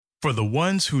For the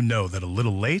ones who know that a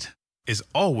little late is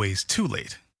always too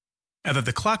late, and that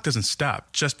the clock doesn't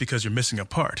stop just because you're missing a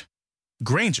part,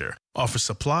 Grainger offers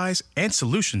supplies and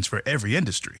solutions for every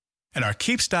industry. And our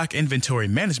KeepStock inventory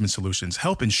management solutions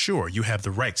help ensure you have the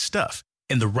right stuff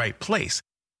in the right place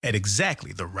at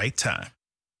exactly the right time.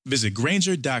 Visit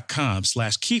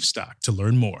Grainger.com/keepstock to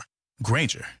learn more.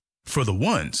 Grainger, for the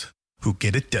ones who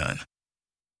get it done.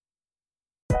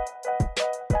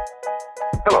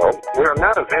 Hello, we are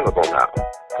not available now.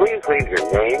 Please leave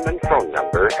your name and phone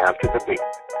number after the beep.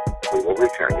 We will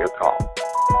return your call.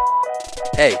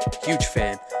 Hey, huge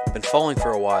fan. Been following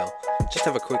for a while. Just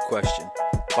have a quick question.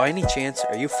 By any chance,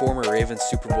 are you former Ravens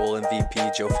Super Bowl MVP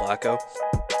Joe Flacco?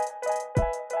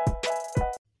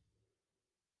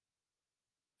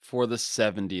 For the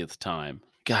 70th time.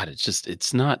 God,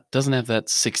 doesn't have that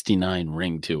 69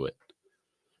 ring to it.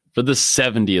 For the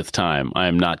 70th time, I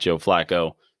am not Joe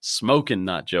Flacco. Smoking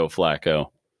not Joe Flacco.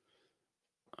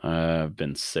 I've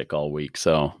been sick all week,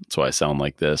 so that's why I sound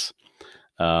like this.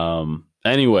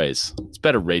 Anyways, it's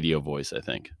better radio voice, I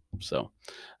think. So,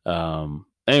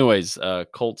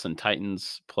 Colts and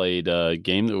Titans played a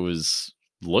game that was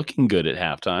looking good at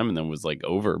halftime and then was like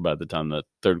over by the time the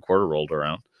third quarter rolled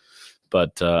around.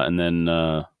 But, I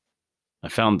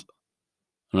found,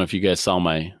 I don't know if you guys saw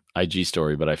my IG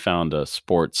story, but I found a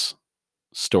sports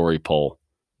story poll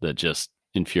that just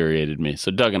infuriated me. So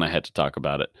Doug and I had to talk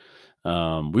about it.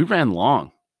 We ran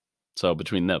long. So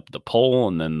between the poll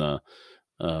and then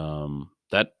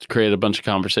that created a bunch of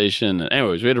conversation. And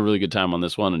anyways, we had a really good time on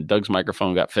this one, and Doug's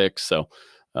microphone got fixed. So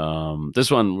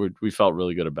this one we felt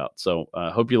really good about. So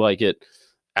I hope you like it.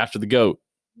 After the GOAT,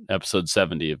 episode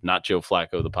 70 of Not Joe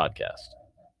Flacco, the podcast.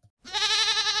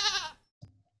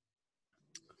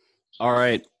 All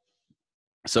right.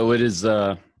 So it is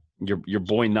your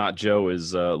boy Not Joe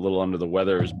is a little under the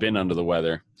weather, has been under the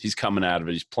weather. He's coming out of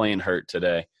it. He's playing hurt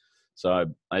today.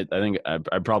 So I think I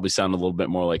probably sound a little bit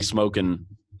more like smoking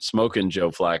Joe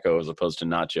Flacco as opposed to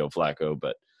not Joe Flacco.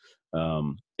 But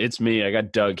it's me. I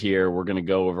got Doug here. We're going to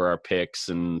go over our picks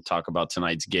and talk about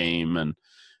tonight's game and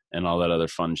all that other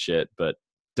fun shit. But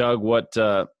Doug,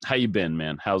 how you been,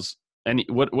 man?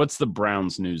 What's the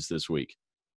Browns news this week?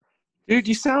 Dude,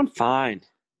 you sound fine.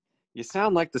 You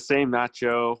sound like the same Not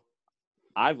Joe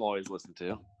I've always listened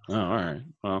to. Oh, all right.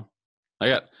 Well,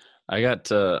 I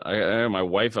got my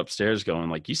wife upstairs going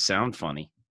like, you sound funny.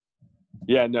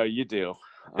 Yeah, no, you do.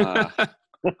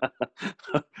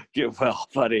 Get well,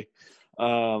 buddy.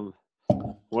 When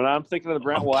I'm thinking of the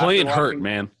Browns, playing hurt,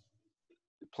 man.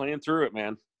 Playing through it,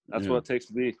 man. That's what it takes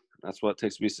to be. That's what it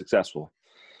takes to be successful.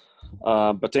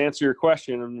 But to answer your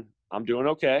question, I'm doing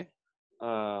okay.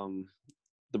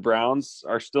 The Browns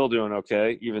are still doing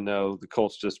okay, even though the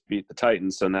Colts just beat the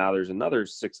Titans. So now there's another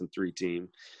 6-3 team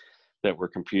that we're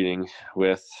competing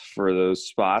with for those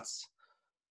spots.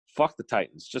 Fuck the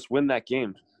Titans. Just win that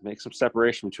game. Make some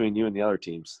separation between you and the other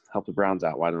teams. Help the Browns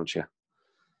out. Why don't you?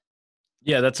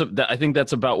 Yeah, I think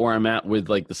that's about where I'm at with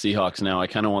like the Seahawks now. I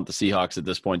kind of want the Seahawks at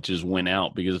this point to just win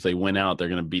out, because if they win out, they're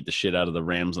going to beat the shit out of the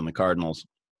Rams and the Cardinals.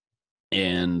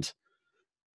 And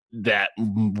that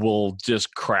will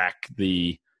just crack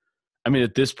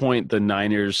at this point, the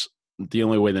Niners, the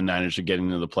only way the Niners are getting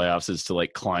into the playoffs is to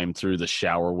like climb through the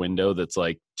shower window that's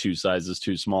like 2 sizes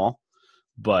too small.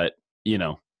 But,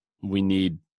 we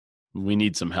need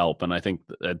some help. And I think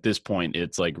at this point,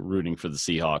 it's like rooting for the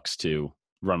Seahawks to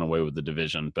run away with the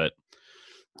division. But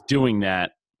doing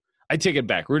that, I take it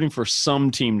back, rooting for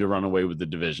some team to run away with the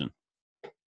division.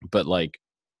 But like,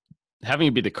 having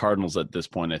it be the Cardinals at this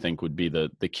point, I think would be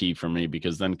the key for me,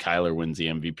 because then Kyler wins the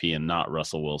MVP and not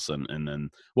Russell Wilson. And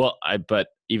then, but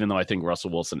even though I think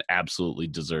Russell Wilson absolutely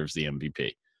deserves the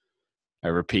MVP, I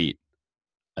repeat,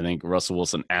 I think Russell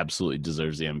Wilson absolutely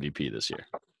deserves the MVP this year.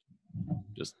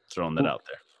 Just throwing that out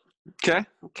there.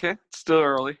 Okay. Still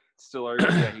early.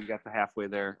 Yeah, you got the halfway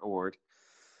there award.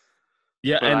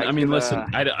 Yeah, but and listen,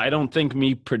 I don't think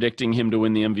me predicting him to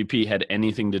win the MVP had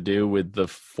anything to do with the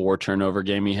 4 turnover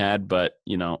game he had, but,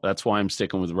 that's why I'm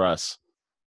sticking with Russ.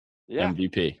 Yeah.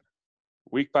 MVP.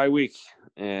 Week by week.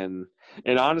 And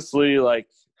honestly, like,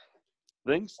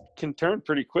 things can turn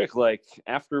pretty quick. Like,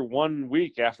 after 1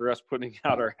 week, after us putting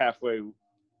out our halfway,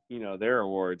 their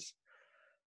awards,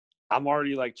 I'm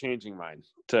already, like, changing mine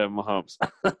to Mahomes.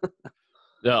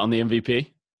 Yeah, on the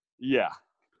MVP? Yeah.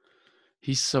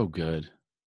 He's so good.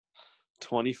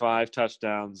 25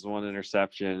 touchdowns, 1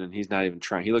 interception, and he's not even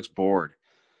trying. He looks bored.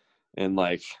 And,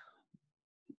 like,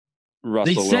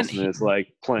 Russell Wilson is,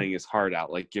 like, playing his heart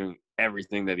out, like, giving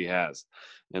everything that he has.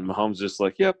 And Mahomes just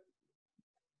like, yep.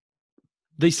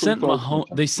 They sent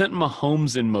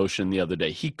Mahomes in motion the other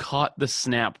day. He caught the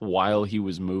snap while he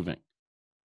was moving.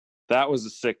 That was a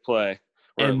sick play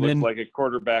where And it looked then- like a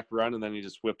quarterback run, and then he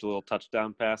just whipped a little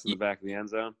touchdown pass in the back of the end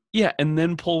zone. Yeah, and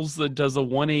then does a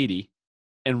 180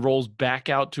 and rolls back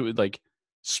out to it, like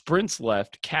sprints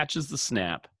left, catches the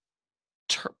snap,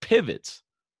 pivots,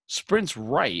 sprints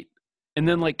right, and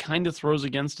then like kind of throws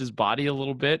against his body a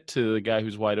little bit to the guy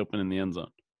who's wide open in the end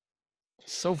zone.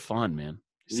 So fun, man.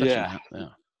 Yeah.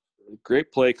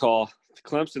 Great play call.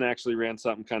 Clemson actually ran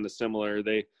something kind of similar.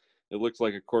 It looked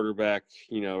like a quarterback,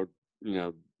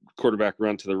 quarterback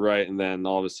run to the right, and then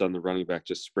all of a sudden the running back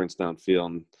just sprints downfield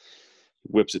and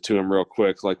whips it to him real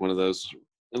quick, like one of those.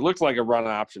 It looked like a run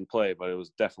option play, but it was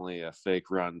definitely a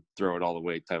fake run, throw it all the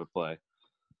way type of play.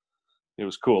 It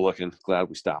was cool looking. Glad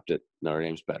we stopped it. Notre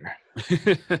Dame's better.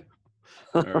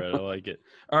 All right, I like it.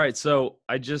 All right, so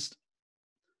I just,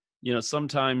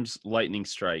 sometimes lightning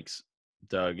strikes,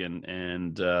 Doug,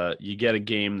 and you get a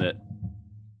game that,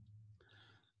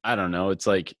 I don't know, it's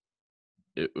like,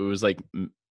 it was like,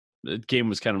 the game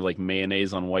was kind of like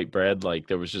mayonnaise on white bread. Like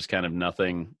there was just kind of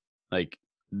nothing, like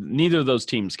neither of those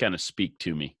teams kind of speak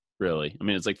to me, really. I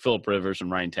mean, it's like Phillip Rivers and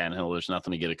Ryan Tannehill. There's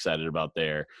nothing to get excited about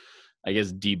there. I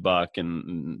guess D-Buck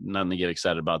and nothing to get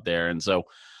excited about there. And so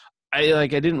I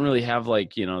didn't really have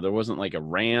there wasn't like a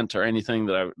rant or anything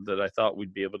that I thought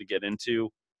we'd be able to get into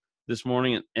this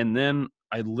morning. And then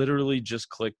I literally just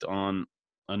clicked on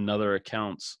another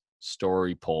account's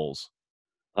story polls.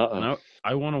 And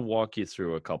I want to walk you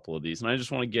through a couple of these, and I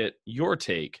just want to get your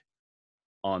take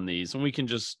on these, and we'll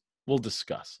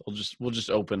discuss. We'll just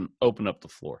open up the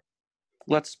floor.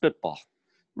 Let's spitball.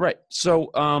 Right.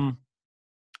 So,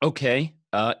 okay.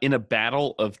 In a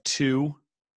battle of two,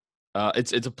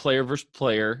 it's a player versus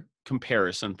player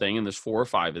comparison thing, and there's 4 or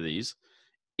 5 of these.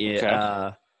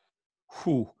 Okay.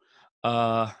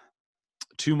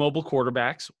 2 mobile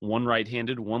quarterbacks, one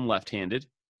right-handed, one left-handed.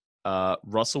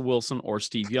 Russell Wilson or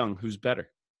Steve Young, who's better?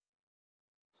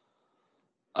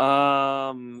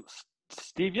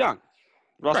 Steve Young.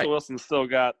 Russell Right. Wilson's still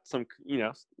got some,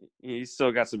 he's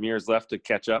still got some years left to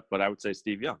catch up, but I would say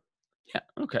Steve Young. Yeah,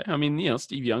 okay. I mean,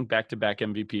 Steve Young, back-to-back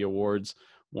MVP awards,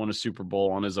 won a Super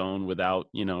Bowl on his own without,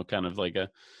 kind of like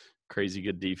a crazy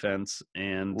good defense.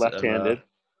 And left-handed.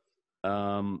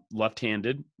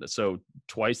 Left-handed, so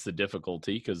twice the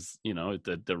difficulty because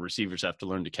the receivers have to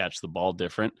learn to catch the ball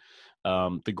different.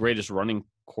 The greatest running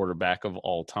quarterback of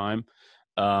all time,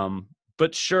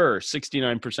 but sure,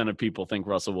 69% of people think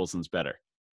Russell Wilson's better.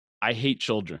 I hate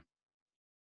children.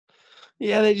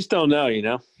 Yeah, they just don't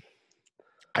know.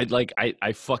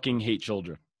 I fucking hate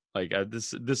children. Like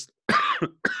this.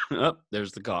 Oh,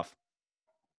 there's the cough.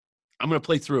 I'm gonna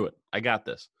play through it. I got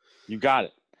this. You got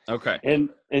it. Okay. And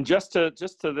just to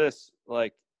this,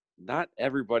 like, not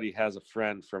everybody has a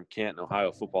friend from Canton,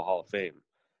 Ohio Football Hall of Fame,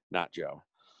 not Joe.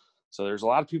 So there's a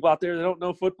lot of people out there that don't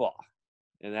know football,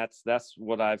 and that's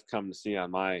what I've come to see on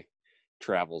my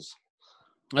travels.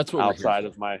 That's what outside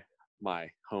of my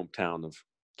hometown of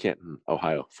Canton,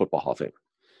 Ohio Football Hall of Fame.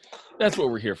 That's what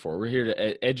we're here for. We're here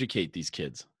to educate these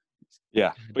kids.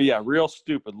 Yeah, but yeah, real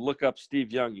stupid. Look up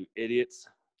Steve Young, you idiots.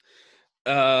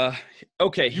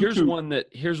 Okay, here's one that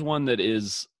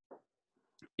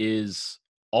is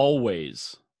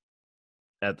always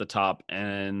at the top,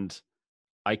 and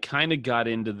I kind of got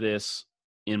into this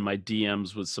in my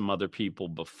DMs with some other people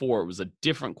before. It was a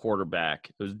different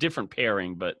quarterback. It was a different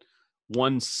pairing, but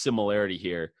one similarity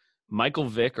here. Michael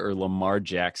Vick or Lamar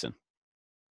Jackson?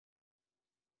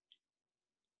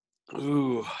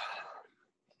 Ooh.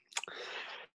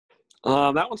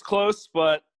 That one's close,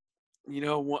 but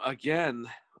again,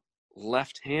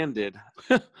 left-handed.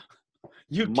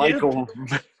 Michael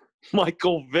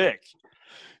Vick.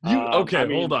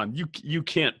 Hold on. You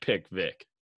can't pick Vick.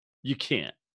 You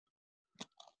can't.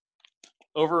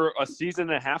 Over a season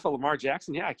and a half of Lamar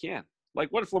Jackson? Yeah, I can. Like,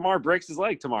 what if Lamar breaks his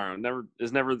leg tomorrow and never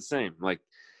the same? Like,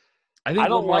 I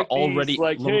don't Lamar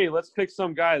like these, hey, let's pick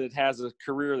some guy that has a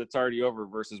career that's already over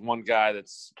versus one guy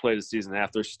that's played a season and a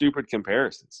half. They're stupid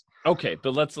comparisons. Okay,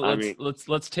 but let's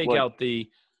take out the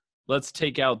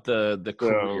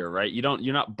career, right?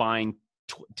 You're not buying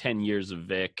 10 years of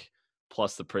Vic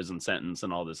plus the prison sentence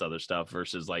and all this other stuff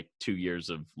versus like 2 years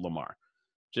of Lamar.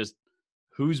 Just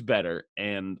who's better?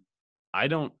 And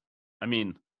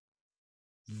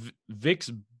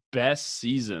Vic's best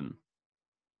season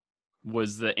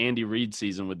was the Andy Reid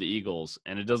season with the Eagles,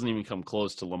 and it doesn't even come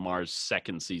close to Lamar's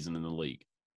second season in the league.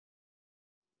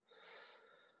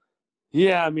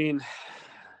 Yeah, I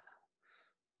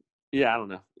don't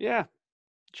know. Yeah,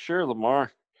 sure,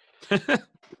 Lamar.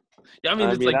 Yeah, I mean,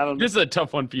 it's like I don't know. this is a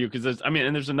tough one for you because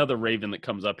there's another Raven that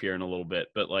comes up here in a little bit,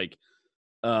 but like,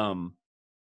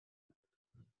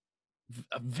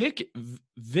 Vic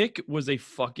was a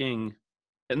fucking,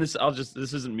 and this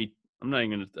isn't me. I'm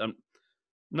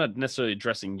not necessarily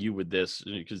addressing you with this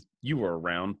because you were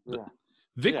around. But Yeah.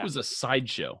 Vic was a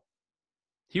sideshow.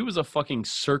 He was a fucking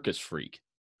circus freak,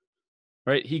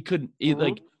 right? He could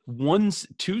like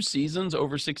 2 seasons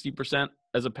over 60%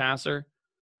 as a passer.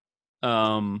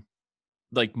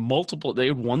 Like multiple, they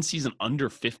had 1 season under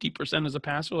 50% as a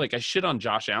passer. Like I shit on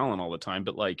Josh Allen all the time,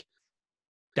 but like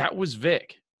that was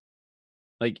Vic.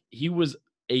 Like he was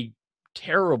a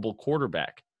terrible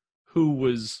quarterback who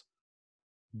was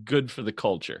good for the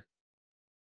culture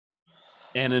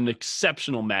and an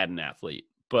exceptional Madden athlete,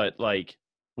 but like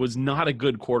was not a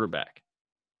good quarterback.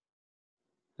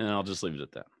 And I'll just leave it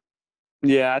at that.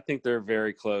 Yeah, I think they're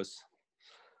very close.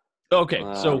 Okay,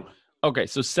 so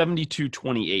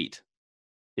 72-28.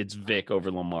 It's Vic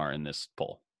over Lamar in this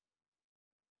poll.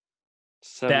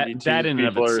 That in and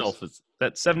of itself is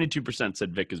that 72%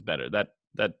 said Vic is better. That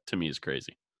to me is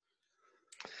crazy.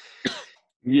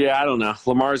 Yeah, I don't know.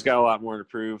 Lamar's got a lot more to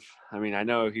prove. I mean, I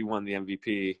know he won the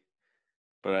MVP,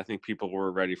 but I think people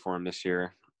were ready for him this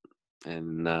year,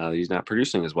 and he's not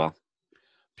producing as well.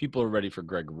 People are ready for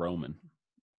Greg Roman.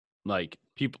 Like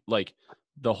people like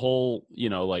the whole,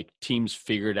 like teams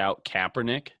figured out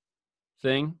Kaepernick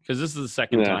thing, because this is the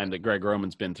second time that Greg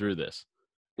Roman's been through this.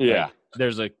 Yeah.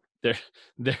 Like,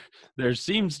 there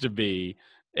seems to be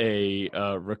a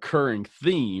recurring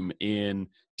theme in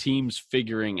teams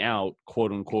figuring out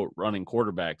quote unquote running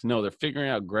quarterbacks. No, they're figuring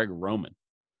out Greg Roman.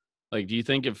 Like, do you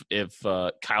think if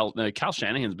Kyle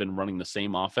Shanahan's been running the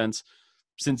same offense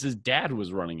since his dad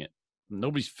was running it?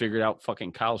 Nobody's figured out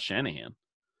fucking Kyle Shanahan.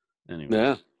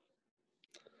 Anyway.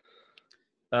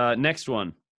 Yeah. Next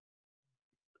one.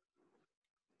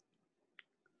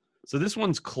 So this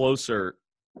one's closer,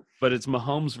 but it's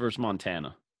Mahomes versus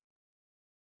Montana.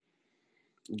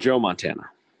 Joe Montana.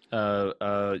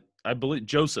 I believe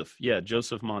Joseph. Yeah,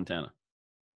 Joseph Montana.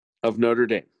 Of Notre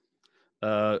Dame.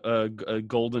 A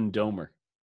Golden Domer.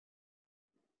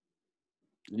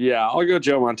 Yeah, I'll go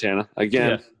Joe Montana.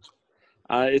 Again,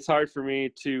 it's hard for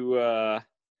me to I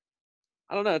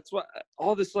don't know. It's what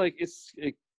all this like.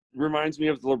 It reminds me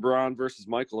of the LeBron versus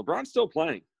Michael. LeBron's still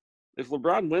playing. If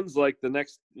LeBron wins like the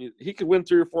next, he could win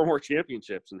 3 or 4 more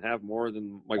championships and have more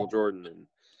than Michael Jordan and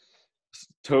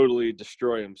totally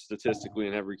destroy him statistically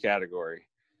in every category.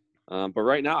 But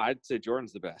right now, I'd say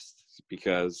Jordan's the best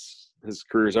because his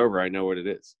career's over. I know what it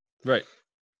is. Right.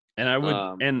 And I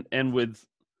would, and with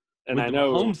I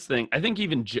know Mahomes thing, I think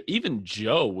even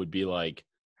Joe would be like,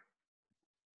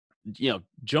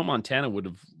 Joe Montana would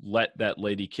have let that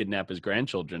lady kidnap his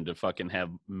grandchildren to fucking have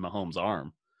Mahomes'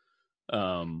 arm.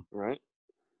 Right.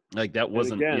 Like that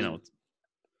wasn't,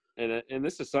 And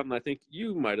this is something I think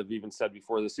you might have even said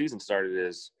before the season started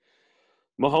is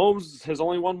Mahomes has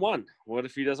only won 1. What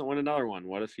if he doesn't win another one?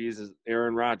 What if he's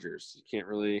Aaron Rodgers? You can't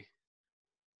really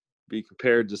be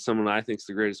compared to someone I think is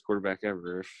the greatest quarterback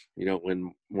ever if you don't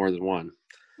win more than 1.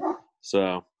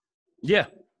 So. Yeah.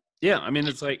 I mean,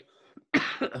 it's like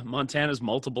Montana's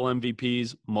multiple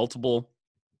MVPs, multiple,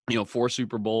 4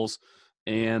 Super Bowls,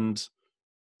 and,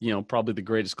 probably the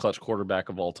greatest clutch quarterback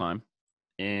of all time.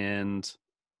 And,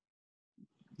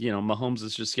 Mahomes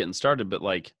is just getting started, but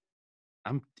like,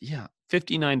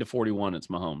 59-41, it's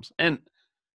Mahomes. And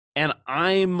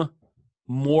I'm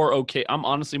more okay. I'm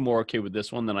honestly more okay with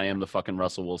this one than I am the fucking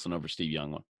Russell Wilson over Steve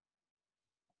Young one.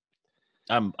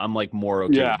 I'm like more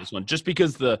okay with this one just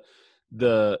because the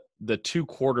 2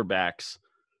 quarterbacks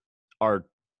are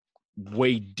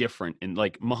way different, and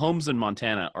like Mahomes and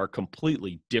Montana are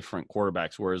completely different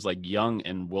quarterbacks, whereas like Young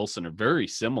and Wilson are very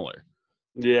similar.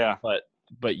 Yeah.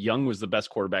 But Young was the best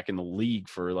quarterback in the league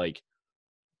for like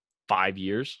 5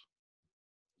 years,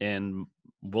 and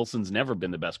Wilson's never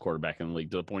been the best quarterback in the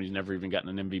league to the point he's never even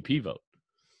gotten an MVP vote.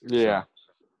 Yeah.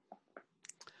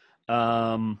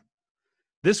 So,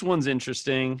 this one's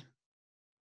interesting,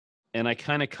 and I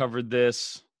kind of covered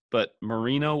this, but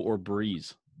Marino or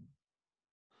Breeze?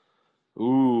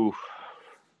 Ooh.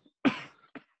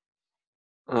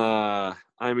 I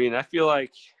mean, I feel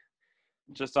like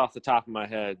just off the top of my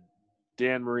head,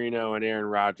 Dan Marino and Aaron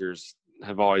Rodgers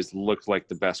have always looked like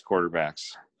the best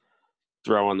quarterbacks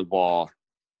throwing the ball,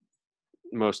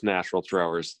 most natural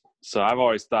throwers. So I've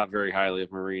always thought very highly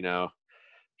of Marino,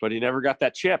 but he never got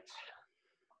that chip.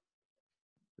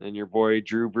 And your boy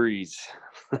Drew Brees.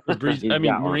 I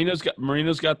mean,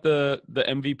 Marino's got the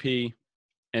MVP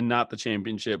and not the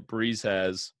championship. Brees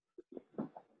has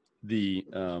the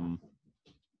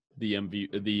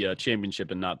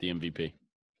championship and not the MVP.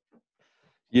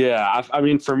 Yeah, I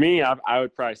mean, for me, I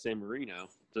would probably say Marino,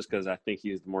 just because I think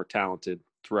he's the more talented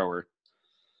thrower.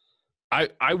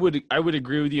 I would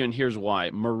agree with you, and here's why.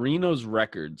 Marino's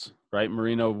records, right?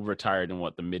 Marino retired in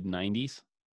what, the mid 90s?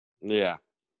 Yeah,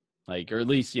 Like, or at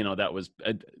least, that was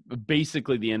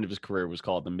basically the end of his career was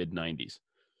called the mid 90s.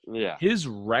 yeah, His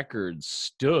records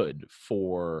stood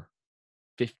for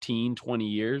 15, 20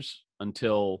 years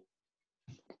until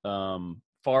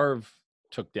Favre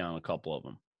took down a couple of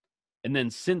them. And then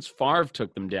since Favre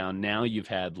took them down, now you've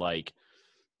had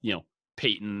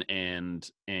Peyton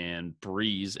and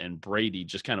Breeze and Brady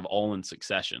just kind of all in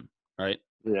succession, right?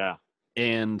 yeah.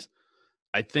 And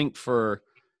I think for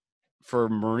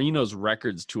Marino's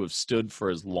records to have stood for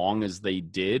as long as they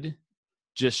did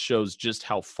just shows just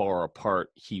how far apart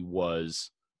he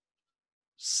was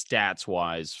stats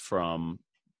wise from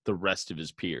the rest of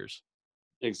his peers.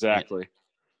 Exactly.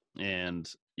 And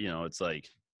it's like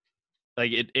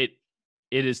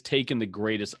it has taken the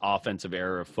greatest offensive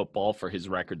era of football for his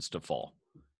records to fall.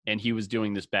 And he was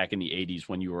doing this back in the 80s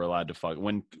when you were allowed to fuck,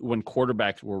 when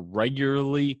quarterbacks were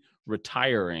regularly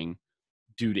retiring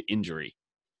due to injury,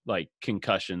 like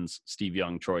concussions, Steve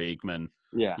Young, Troy Aikman,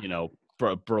 Yeah.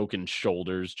 Broken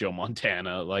shoulders, Joe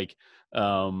Montana,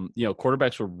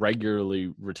 quarterbacks were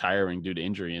regularly retiring due to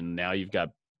injury. And now you've got,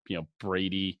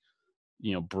 Brady,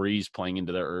 Breeze playing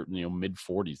into their, mid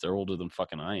 40s. They're older than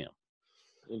fucking I am.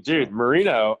 Dude,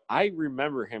 Marino, I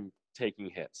remember him taking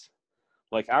hits.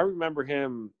 Like, I remember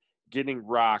him getting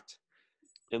rocked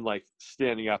and,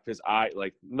 standing up, his eye,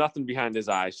 nothing behind his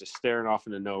eyes, just staring off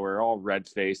into nowhere, all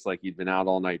red-faced, like he'd been out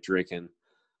all night drinking.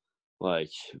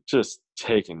 Just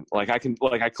taking.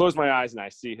 I close my eyes and I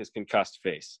see his concussed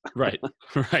face. Right,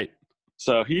 right.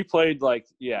 So he played, so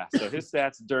his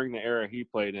stats during the era he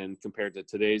played in compared to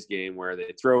today's game where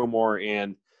they throw more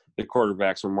and the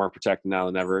quarterbacks are more protected now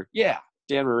than ever. Yeah,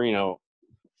 Dan Marino,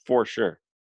 for sure.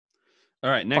 All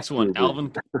right, next one,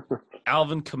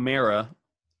 Alvin Kamara,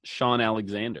 Sean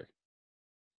Alexander.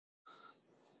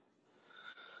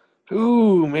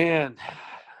 Ooh, man.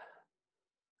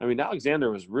 I mean,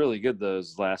 Alexander was really good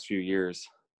those last few years.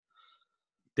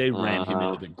 They ran him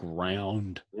into the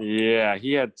ground. Yeah,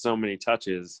 he had so many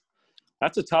touches.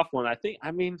 That's a tough one. Did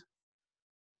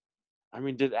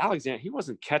Alexander, he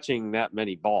wasn't catching that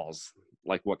many balls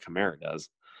like what Kamara does.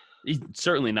 He's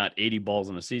certainly not 80 balls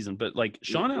in a season, but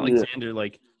Sean Alexander,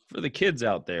 for the kids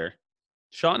out there,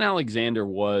 Sean Alexander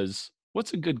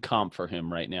what's a good comp for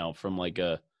him right now from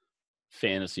a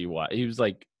fantasy wise? He was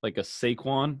like a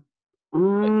Saquon.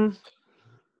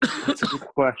 That's a good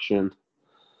question.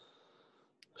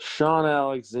 Sean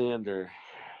Alexander.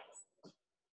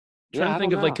 Trying to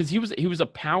think of because he was a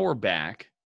power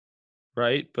back,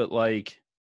 right? But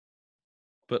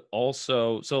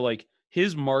also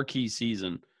his marquee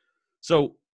season.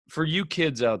 So for you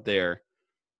kids out there,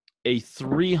 a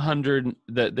 300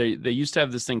 that they used to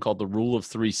have this thing called the rule of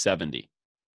 370.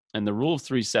 And the rule of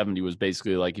 370 was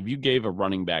basically if you gave a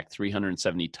running back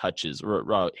 370 touches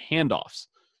or handoffs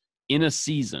in a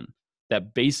season,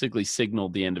 that basically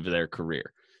signaled the end of their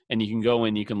career. And you can go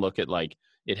in, you can look at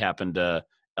it happened to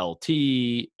LT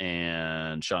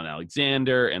and Sean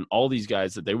Alexander and all these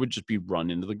guys that they would just be run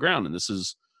into the ground. And this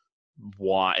is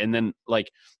why. And then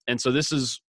and so this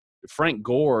is Frank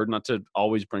Gore, not to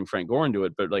always bring Frank Gore into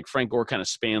it, but Frank Gore kind of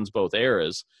spans both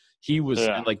eras. He was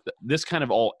this kind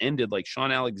of all ended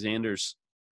Sean Alexander's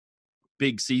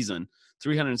big season,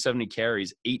 370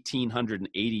 carries,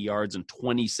 1,880 yards, and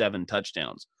 27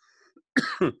 touchdowns.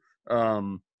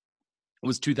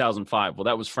 Was 2005. Well,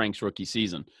 that was Frank's rookie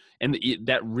season. And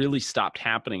that really stopped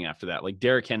happening after that.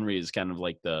 Derrick Henry is kind of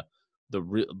the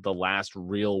last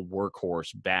real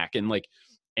workhorse back.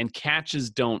 And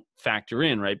catches don't factor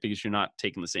in, right? Because you're not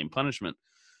taking the same punishment.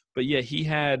 But he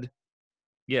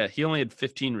only had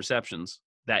 15 receptions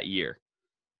that year.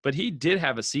 But he did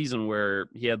have a season where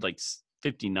he had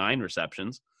 59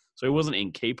 receptions. So he wasn't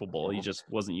incapable. He just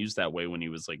wasn't used that way when he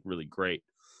was really great.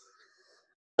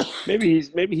 Maybe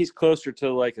he's closer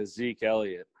to a Zeke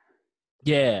Elliott.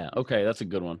 Yeah, okay, that's a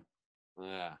good one.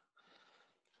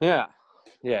 Yeah.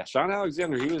 Sean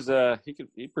Alexander, he was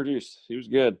he produced. He was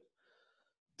good.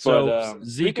 So but,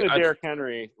 Zeke, speaking of Derrick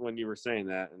Henry, when you were saying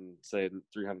that and saying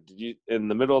 300, did you in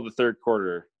the middle of the third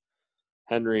quarter,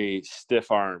 Henry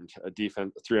stiff-armed a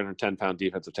 310-pound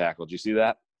defensive tackle? Did you see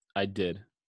that? I did.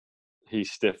 He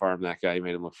stiff-armed that guy. He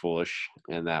made him look foolish,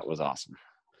 and that was awesome.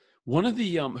 One of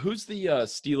the who's the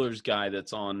Steelers guy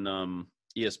that's on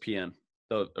ESPN?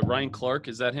 The Ryan Clark,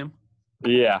 is that him?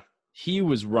 Yeah. He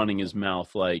was running his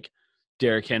mouth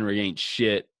Derrick Henry ain't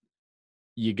shit.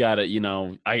 You gotta,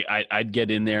 I'd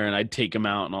get in there and I'd take him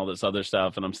out and all this other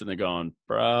stuff, and I'm sitting there going,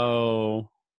 bro,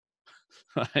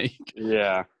 Like,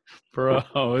 Yeah. bro,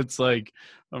 it's like,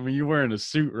 I mean, you're wearing a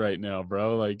suit right now,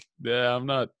 bro. Like, yeah, I'm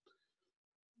not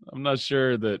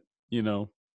sure that,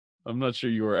 I'm not sure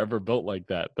you were ever built like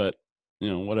that, but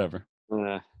whatever.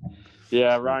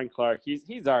 Yeah, Ryan Clark,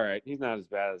 he's all right. He's not as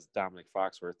bad as Dominic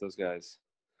Foxworth. Those guys,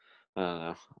 I don't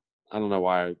know. I don't know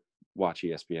why I watch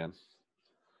ESPN.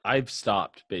 I've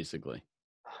stopped basically.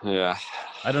 Yeah.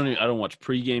 I don't watch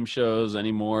pregame shows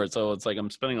anymore. So it's like I'm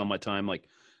spending all my time. Like,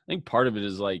 I think part of it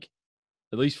is like,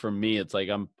 at least for me, it's like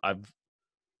if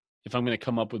I'm going to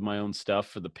come up with my own stuff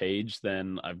for the page,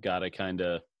 then I've got to kind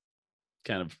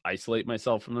of isolate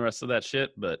myself from the rest of that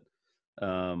shit. But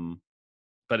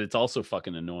it's also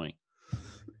fucking annoying.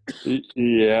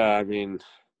 Yeah, I mean,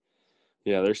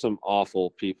 yeah, there's some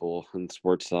awful people in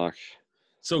sports talk.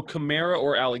 So Kamara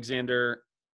or Alexander,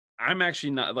 I'm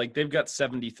actually not like, they've got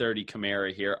 70-30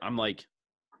 Kamara here. I'm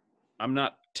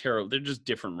not terrible. They're just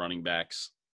different running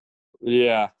backs.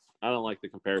 Yeah, I don't like the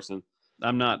comparison.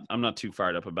 I'm not too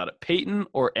fired up about it. Peyton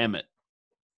or Emmett?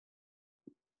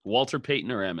 Walter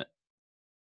Payton or Emmett?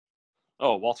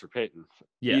 Oh, Walter Payton.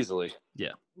 Yeah. Easily.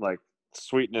 Yeah. Like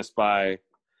sweetness by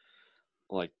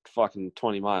like fucking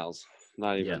 20 miles.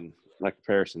 Not even like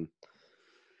comparison.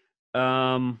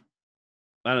 I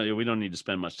don't know. We don't need to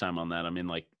spend much time on that. I mean,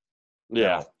 like,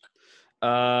 yeah.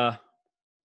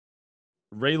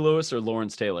 Ray Lewis or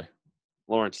Lawrence Taylor?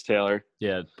 Lawrence Taylor.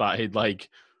 Yeah, by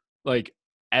like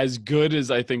as good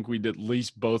as I think we'd at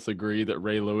least both agree that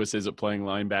Ray Lewis isn't playing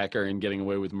linebacker and getting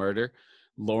away with murder,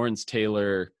 Lawrence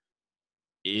Taylor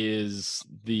is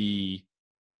the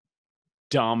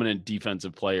dominant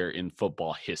defensive player in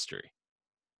football history.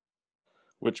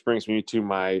 Which brings me to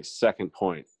my second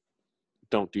point.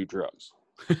 Don't do drugs.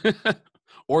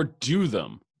 Or do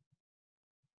them.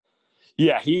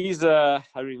 Yeah, he's I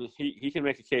mean, he can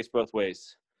make a case both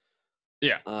ways.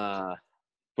 Yeah.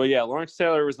 But yeah, Lawrence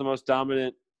Taylor was the most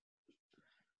dominant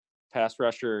pass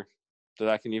rusher that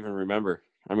I can even remember.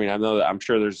 I mean, I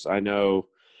know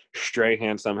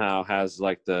Strahan somehow has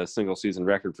like the single season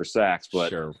record for sacks, but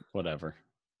sure, whatever.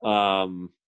 But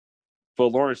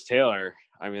Lawrence Taylor,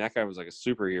 I mean, that guy was like a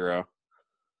superhero.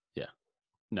 Yeah.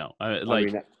 No, we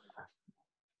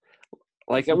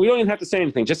don't even have to say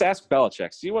anything. Just ask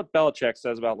Belichick. See what Belichick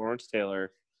says about Lawrence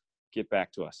Taylor. Get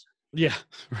back to us. Yeah,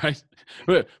 right.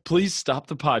 Please stop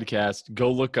the podcast. Go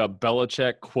look up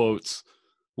Belichick quotes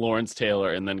Lawrence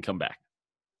Taylor and then come back.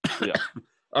 Yeah.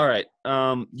 All right.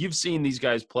 You've seen these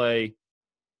guys play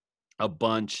a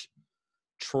bunch.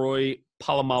 Troy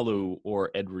Polamalu or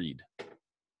Ed Reed?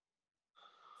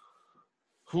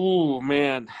 Ooh,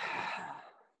 man.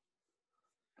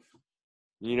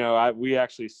 We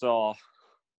actually saw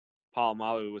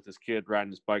Polamalu with his kid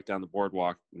riding his bike down the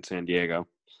boardwalk in San Diego.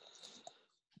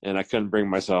 And I couldn't bring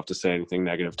myself to say anything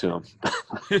negative to him.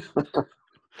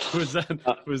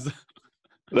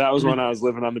 That was when I was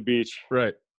living on the beach.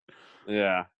 Right.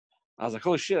 Yeah. I was like,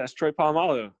 holy shit, that's Troy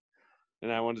Polamalu.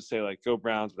 And I wanted to say, like, go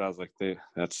Browns, but I was like,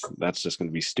 that's just going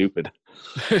to be stupid.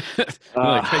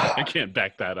 I can't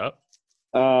back that up.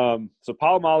 So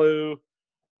Polamalu,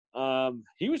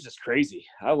 he was just crazy.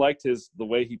 I liked the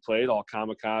way he played, all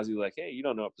kamikaze, like, hey, you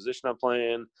don't know what position I'm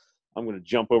playing. I'm going to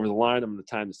jump over the line. I'm going to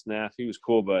time the snap. He was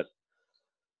cool, but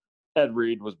Ed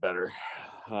Reed was better.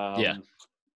 Yeah.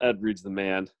 Ed Reed's the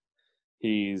man.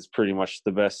 He's pretty much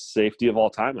the best safety of all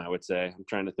time, I would say. I'm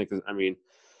trying to think.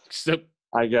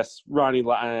 I guess maybe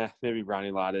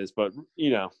Ronnie Lott is, but,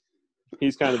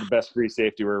 he's kind of the best free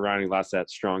safety where Ronnie Lott's that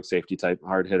strong safety type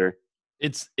hard hitter.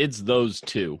 It's those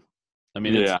two. I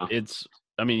mean,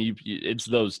 it's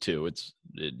those two.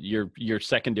 Your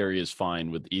secondary is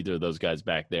fine with either of those guys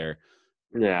back there.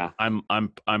 Yeah.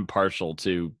 I'm partial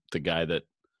to the guy that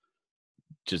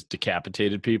just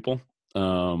decapitated people.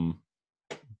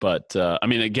 But I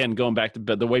mean, again, going back to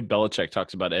the way Belichick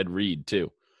talks about Ed Reed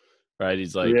too, right?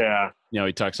 He's like,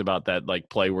 he talks about that like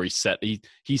play where he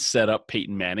set up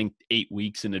Peyton Manning 8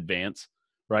 weeks in advance,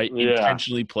 right? Yeah.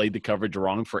 Intentionally played the coverage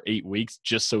wrong for 8 weeks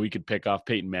just so he could pick off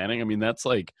Peyton Manning. I mean, that's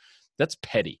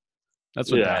petty.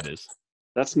 That's what that is.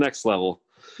 That's next level.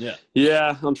 Yeah.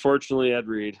 Yeah. Unfortunately, Ed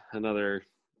Reed, another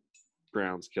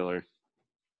Browns killer.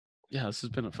 Yeah, this has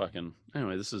been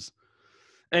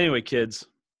anyway, kids.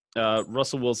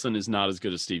 Russell Wilson is not as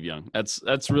good as Steve Young.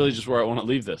 That's really just where I want to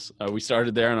leave this. We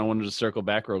started there, and I wanted to circle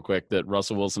back real quick that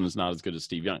Russell Wilson is not as good as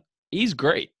Steve Young. He's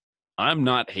great. I'm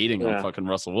not hating on fucking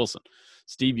Russell Wilson.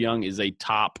 Steve Young is a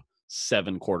top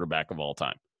 7 quarterback of all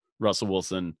time. Russell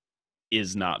Wilson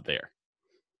is not there.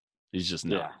 He's just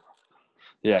not.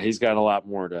 Yeah, he's got a lot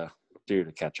more to do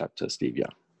to catch up to Steve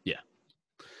Young. Yeah.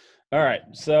 All right.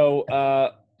 So,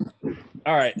 all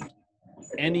right.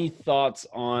 Any thoughts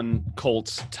on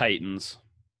Colts Titans?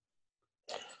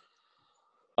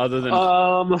 Other than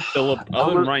Ryan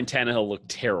Tannehill looked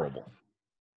terrible.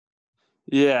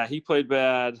 Yeah, he played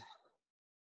bad.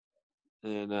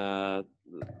 And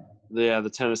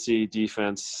the Tennessee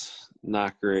defense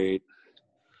not great.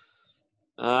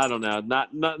 I don't know.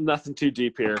 Not nothing too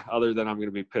deep here, other than I'm going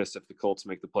to be pissed if the Colts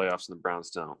make the playoffs and the Browns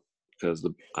don't, because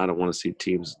I don't want to see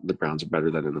teams the Browns are better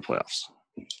than in the playoffs.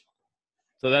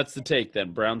 So that's the take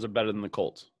then. Browns are better than the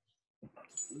Colts.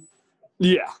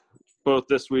 Yeah, both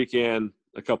this week and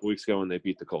a couple weeks ago when they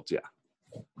beat the Colts. Yeah.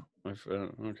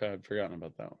 Okay, I'd forgotten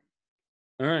about that one.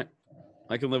 All right,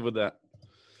 I can live with that.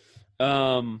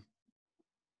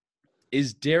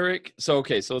 Is Derek? So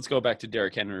let's go back to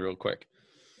Derrick Henry real quick.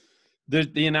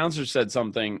 The announcer said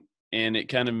something, and it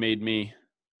kind of made me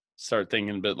start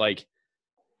thinking, but like,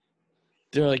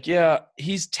 they're like, yeah,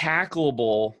 he's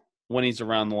tackleable when he's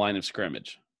around the line of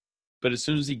scrimmage. But as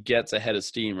soon as he gets ahead of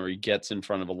steam, or he gets in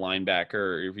front of a linebacker,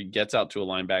 or if he gets out to a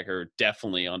linebacker,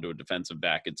 definitely onto a defensive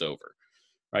back, it's over,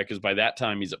 right? Because by that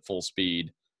time, he's at full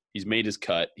speed. He's made his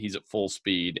cut. He's at full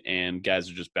speed, and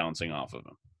guys are just bouncing off of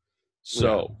him.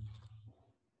 So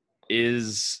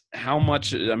is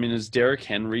Derrick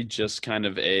Henry just kind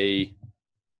of a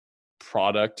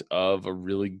product of a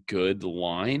really good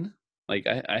line? Like,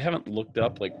 I haven't looked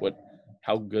up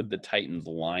how good the Titans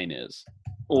line is.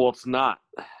 Well, it's not.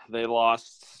 They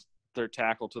lost their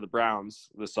tackle to the Browns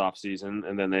this offseason,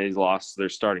 and then they lost their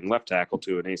starting left tackle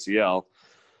to an ACL.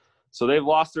 So they've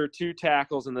lost their 2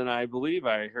 tackles, and then I believe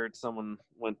I heard someone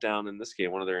went down in this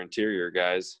game, one of their interior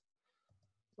guys.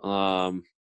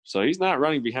 So he's not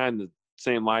running behind the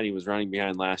same line he was running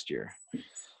behind last year.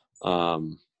 But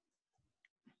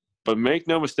make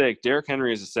no mistake, Derrick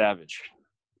Henry is a savage.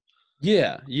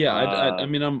 Yeah.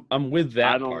 I'm with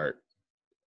that part.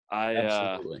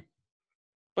 Absolutely.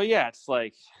 But yeah, it's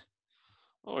like,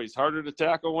 he's harder to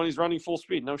tackle when he's running full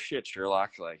speed. No shit,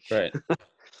 Sherlock. Like, right.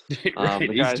 Right.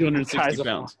 He's 260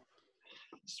 pounds.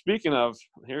 Speaking of,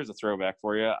 here's a throwback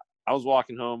for you. I was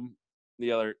walking home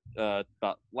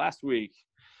about last week,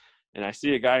 and I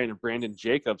see a guy in a Brandon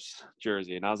Jacobs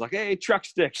jersey, and I was like, "Hey, truck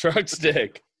stick!"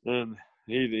 And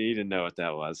he didn't know what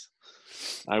that was.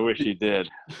 I wish he did.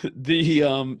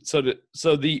 So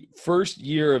the first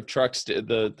year of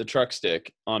the truck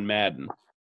stick on Madden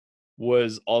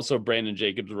was also Brandon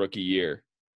Jacobs' rookie year,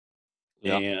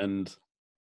 and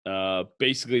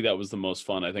basically that was the most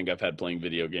fun I think I've had playing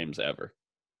video games ever.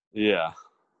 Yeah,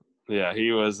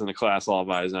 he was in a class all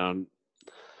by his own.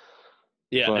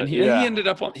 Yeah, but, and he ended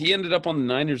up on the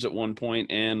Niners at one point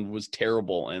and was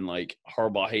terrible, and like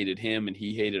Harbaugh hated him and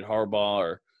he hated Harbaugh,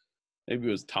 or maybe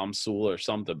it was Tom Sewell or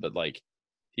something. But like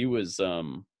he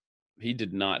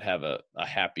did not have a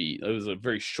happy. It was a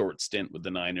very short stint with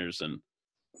the Niners,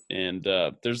 and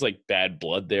there's like bad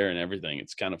blood there and everything.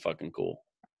 It's kind of fucking cool.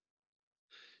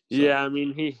 So. Yeah, I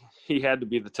mean he had to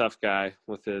be the tough guy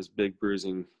with his big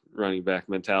bruising running back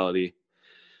mentality.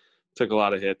 Took a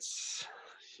lot of hits.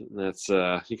 That's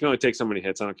you can only take so many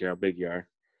hits. I don't care how big you are.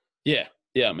 Yeah.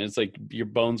 I mean, it's like your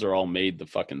bones are all made the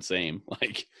fucking same.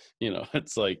 Like,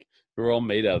 it's like we're all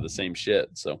made out of the same shit.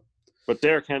 So, but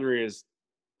Derrick Henry is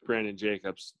Brandon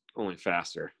Jacobs, only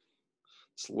faster.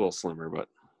 It's a little slimmer, but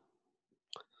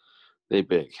they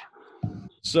big.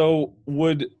 So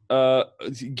would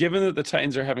given that the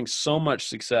Titans are having so much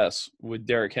success with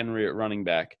Derrick Henry at running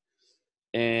back,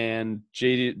 and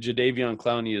Jadeveon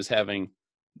Clowney is having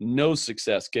no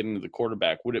success getting to the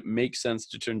quarterback, would it make sense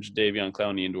to turn Jadeveon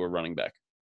Clowney into a running back?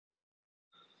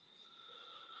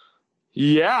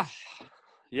 Yeah,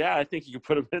 I think you could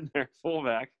put him in there,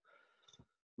 fullback.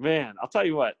 Man, I'll tell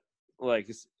you what. Like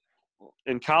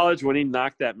in college, when he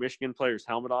knocked that Michigan player's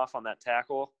helmet off on that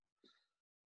tackle,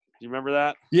 do you remember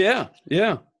that? Yeah.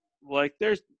 Like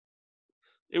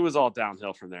it was all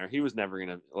downhill from there. He was never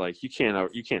gonna you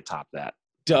can't top that.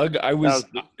 Doug, that was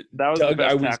the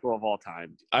best tackle of all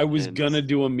time. I was gonna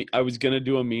do a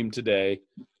meme today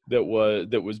that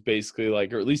was basically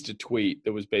like, or at least a tweet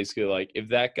that was basically like, if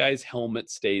that guy's helmet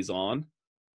stays on,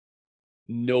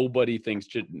 nobody thinks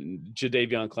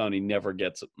Jadeveon Clowney never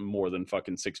gets more than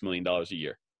fucking $6 million a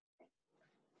year.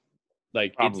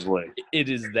 Like, probably it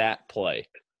is that play.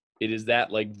 It is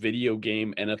that like video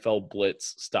game NFL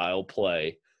blitz style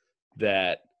play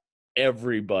that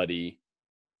everybody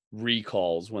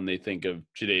recalls when they think of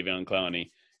Jadeveon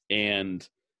Clowney, and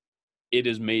it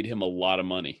has made him a lot of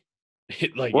money.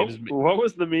 What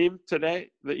was the meme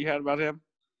today that you had about him?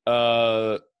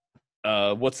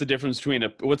 What's the difference between a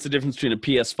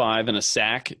PS5 and a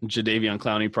sack? Jadeveon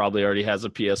Clowney probably already has a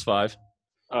PS5.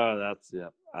 Oh,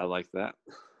 I like that.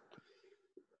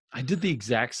 I did the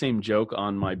exact same joke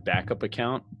on my backup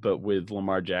account, but with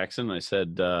Lamar Jackson. I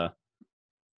said,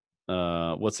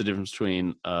 what's the difference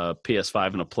between a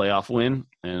PS5 and a playoff win?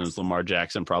 And it was Lamar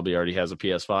Jackson probably already has a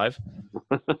PS5.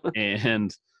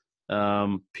 And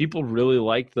people really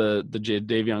like the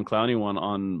Jadeveon Clowney one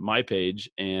on my page,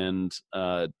 and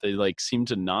they like seem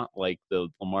to not like the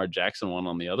Lamar Jackson one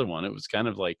on the other one. It was kind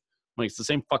of like it's the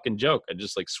same fucking joke. I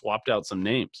just like swapped out some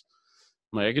names.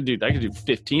 I'm like, I could do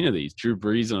 15 of these. Drew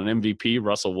Brees and an MVP,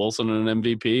 Russell Wilson and an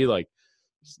MVP. Like,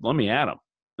 just let me at them.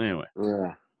 Anyway.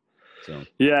 Yeah. So.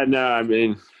 Yeah, no, I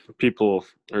mean, people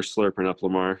are slurping up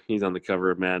Lamar. He's on the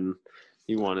cover of Madden.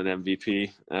 He won an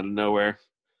MVP out of nowhere.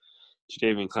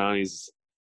 Jadeveon Clowney's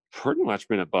pretty much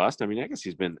been a bust. I mean, I guess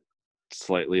he's been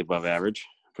slightly above average,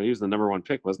 but he was the number 1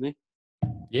 pick, wasn't he?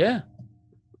 Yeah.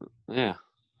 Yeah.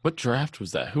 What draft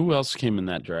was that? Who else came in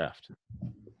that draft?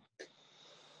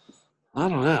 I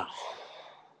don't know.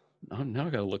 Oh, now I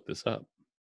got to look this up.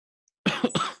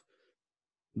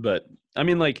 But, I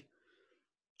mean, like,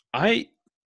 I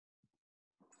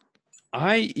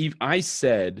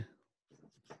said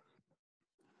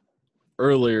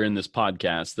earlier in this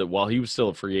podcast that while he was still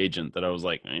a free agent, that I was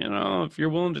like, if you're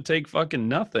willing to take fucking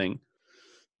nothing,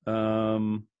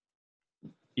 I'd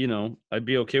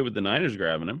be okay with the Niners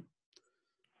grabbing him.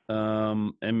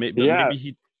 And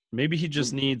maybe he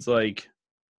just needs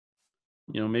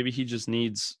maybe he just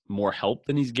needs more help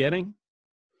than he's getting.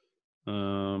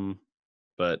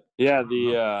 But yeah,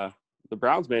 the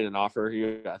Browns made an offer.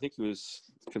 I think he was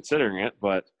considering it,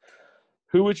 but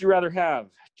who would you rather have,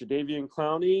 Jadeveon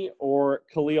Clowney or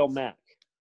Khalil Mack?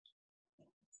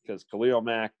 Because Khalil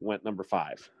Mack went number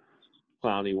 5.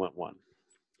 Clowney went 1.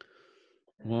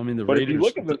 Well, I mean, but Raiders, if you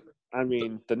look at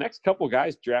the next couple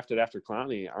guys drafted after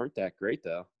Clowney aren't that great,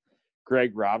 though.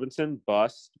 Greg Robinson,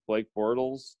 bust. Blake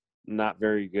Bortles, not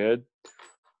very good.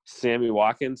 Sammy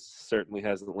Watkins certainly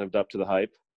hasn't lived up to the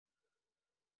hype.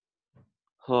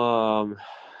 Khalil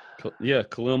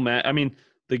Mack. I mean,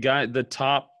 the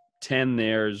top 10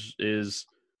 there is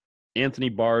Anthony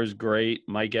Barr is great.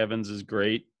 Mike Evans is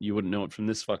great. You wouldn't know it from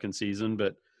this fucking season,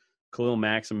 but Khalil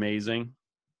Mack's amazing.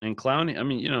 And Clowney, I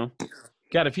mean,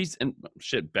 God, if he's – and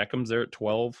shit, Beckham's there at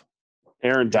 12.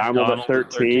 Aaron Donald at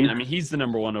 13. I mean, he's the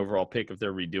number 1 overall pick if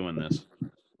they're redoing this.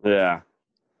 Yeah.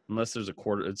 Unless there's a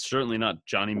quarter. It's certainly not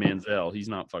Johnny Manziel. He's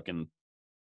not fucking,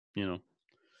 you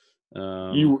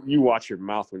watch your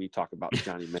mouth when you talk about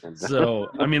Johnny Manziel. So,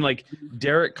 I mean, like,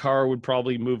 Derek Carr would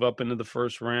probably move up into the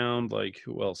first round. Like,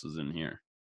 who else is in here?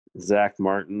 Zach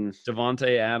Martin.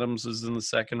 Devontae Adams is in the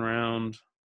second round.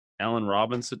 Allen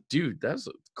Robinson. Dude, that's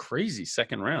a crazy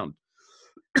second round.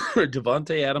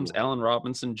 Devontae Adams, Allen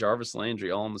Robinson, Jarvis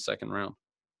Landry, all in the second round.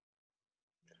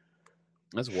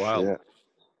 That's wild. Yeah.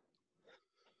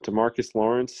 DeMarcus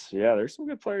Lawrence. Yeah, there's some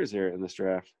good players here in this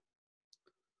draft.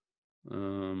 But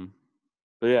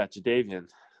yeah, Jadeveon,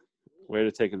 way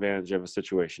to take advantage of a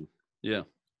situation. Yeah.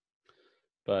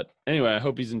 But anyway, I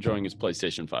hope he's enjoying his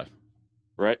PlayStation 5.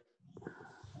 Right.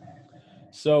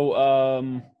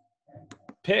 So,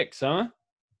 picks, huh?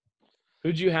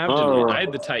 Who'd you have tonight? I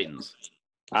had the Titans.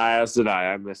 As did I.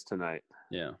 I missed tonight.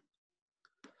 Yeah.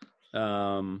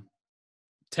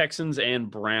 Texans and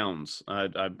Browns.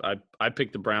 I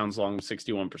picked the Browns along with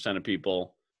 61% of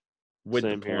people. With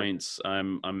Same the points, here.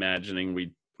 I'm imagining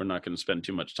we're not going to spend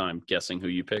too much time guessing who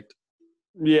you picked.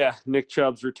 Yeah, Nick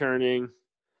Chubb's returning.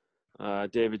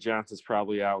 David Johnson's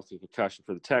probably out with a concussion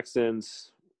for the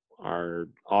Texans. Our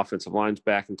offensive line's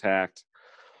back intact.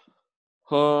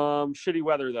 Shitty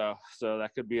weather, though, so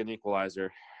that could be an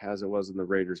equalizer, as it was in the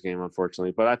Raiders game,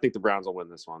 unfortunately. But I think the Browns will win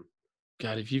this one.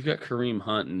 God, if you've got Kareem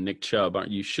Hunt and Nick Chubb,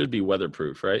 you should be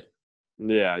weatherproof, right?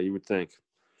 Yeah, you would think.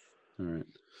 All right.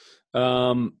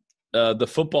 The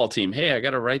football team. Hey, I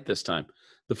got it right this time.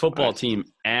 The football team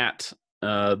at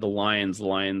the Lions. The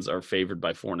Lions are favored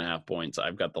by 4.5 points.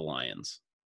 I've got the Lions.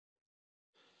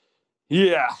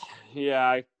 Yeah,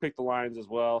 I picked the Lions as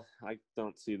well. I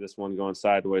don't see this one going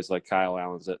sideways like Kyle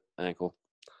Allen's ankle.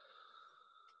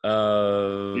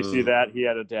 You see that? He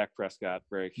had a Dak Prescott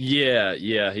break. Yeah,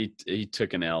 he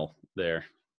took an L there.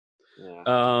 Yeah.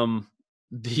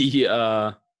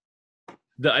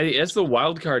 I guess the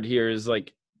wild card here is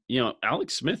like,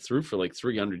 Alex Smith threw for like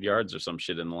 300 yards or some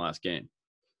shit in the last game.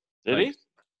 Did he?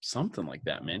 Something like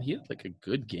that, man. He had like a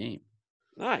good game.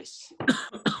 Nice.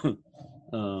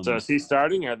 So is he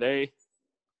starting? Are they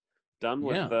done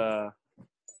with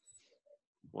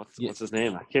what's his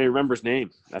name? I can't remember his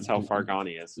name. That's how far gone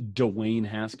he is. Dwayne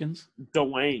Haskins?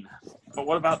 Dwayne. But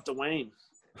what about Dwayne?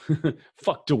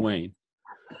 Fuck Dwayne.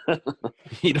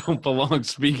 He don't belong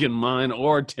speaking mine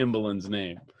or Timbaland's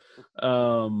name.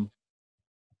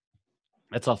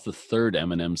 That's off the third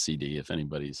Eminem CD, if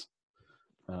anybody's.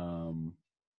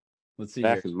 Let's see.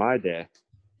 Back here. in my day.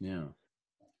 Yeah.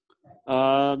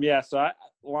 Yeah. So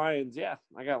Lions. Yeah,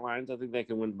 I got Lions. I think they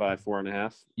can win by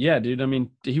 4.5. Yeah, dude. I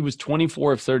mean, he was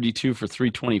 24 of 32 for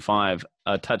 325,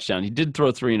 a touchdown. He did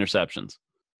throw 3 interceptions,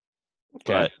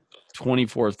 but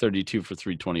 24 of 32 for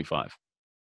 325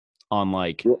 on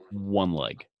like one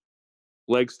leg.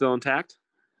 Legs still intact?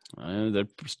 They're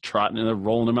trotting and they're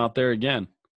rolling him out there again.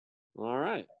 All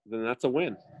right, then that's a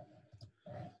win.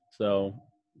 So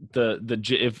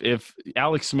if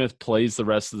Alex Smith plays the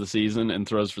rest of the season and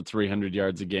throws for 300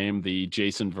 yards a game, the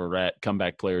Jason Verrett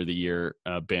comeback player of the year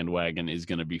bandwagon is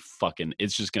going to be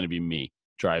it's just going to be me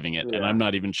driving it. Yeah. And I'm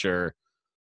not even sure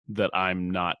that I'm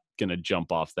not going to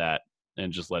jump off that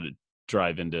and just let it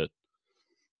drive into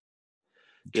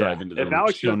the if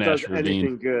Alex Smith does ravine.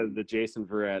 Anything good, the Jason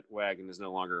Verrett wagon is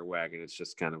no longer a wagon. It's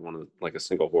just kind of like a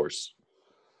single horse.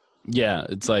 Yeah,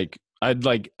 it's like I'd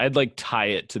like tie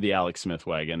it to the Alex Smith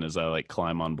wagon as I like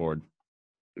climb on board.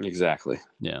 Exactly.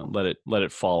 Yeah, let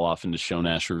it fall off into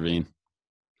Shonash Ravine.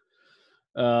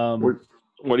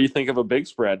 What do you think of a big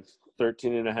spread?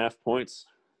 13.5 points.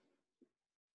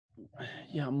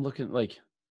 Yeah, I'm looking like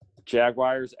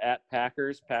Jaguars at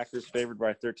Packers. Packers favored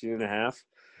by 13.5.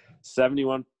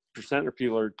 71% of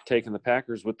people are taking the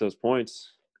Packers with those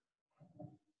points.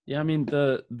 Yeah, I mean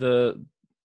the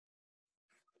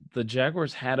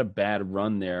Jaguars had a bad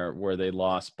run there where they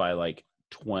lost by like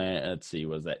 20. Let's see,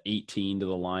 was that 18 to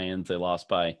the Lions? They lost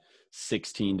by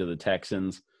 16 to the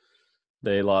Texans.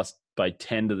 They lost by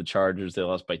 10 to the Chargers. They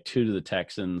lost by 2 to the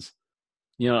Texans.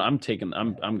 You know, I'm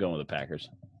going with the Packers.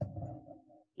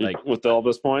 Like with all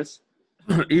those points?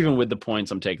 Even with the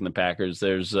points, I'm taking the Packers.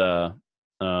 There's I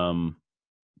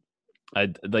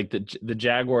like the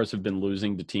Jaguars have been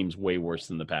losing to teams way worse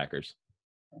than the Packers.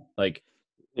 Like,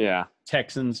 yeah,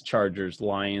 Texans, Chargers,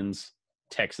 Lions,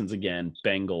 Texans again,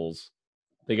 Bengals.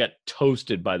 They got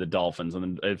toasted by the Dolphins,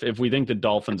 and if we think the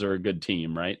Dolphins are a good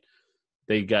team, right?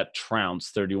 They got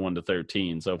trounced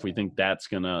 31-13. So if we think that's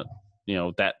gonna,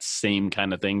 that same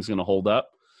kind of thing's gonna hold up,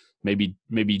 maybe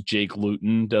Jake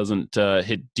Luton doesn't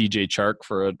hit DJ Chark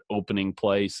for an opening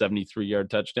play 73-yard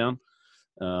touchdown.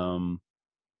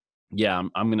 Yeah,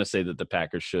 I'm gonna say that the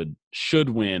Packers should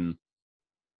win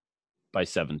by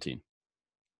 17.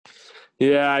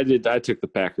 Yeah, I did. I took the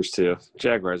Packers too.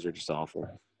 Jaguars are just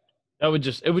awful. It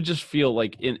would just feel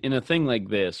like in a thing like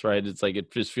this, right? It's like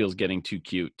it just feels getting too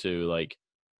cute to like.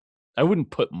 I wouldn't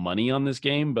put money on this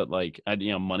game, but like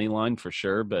money line for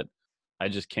sure. But I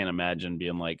just can't imagine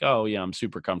being like, oh yeah, I'm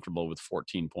super comfortable with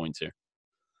 14 points here.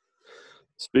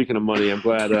 Speaking of money, I'm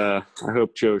glad. I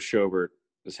hope Joe Schobert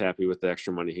is happy with the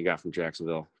extra money he got from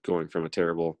Jacksonville, going from a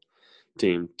terrible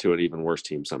team to an even worse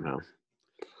team somehow.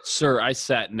 Sir, I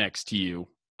sat next to you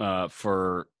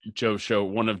for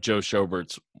one of Joe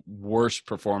Schobert's worst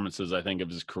performances, I think, of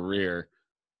his career.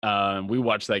 We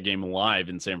watched that game live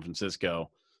in San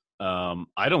Francisco.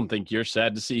 I don't think you're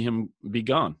sad to see him be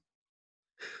gone.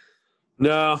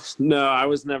 No, I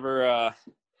was never.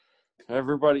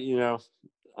 Everybody,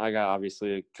 I got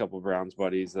obviously a couple of Browns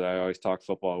buddies that I always talk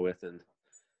football with, and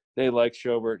they like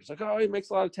Schobert. It's like, oh, he makes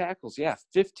a lot of tackles. Yeah,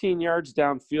 15 yards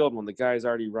downfield when the guy's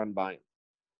already run by him.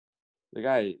 The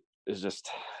guy is just,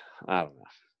 I don't know,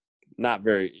 not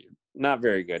very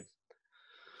good.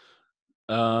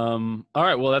 All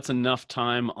right, well, that's enough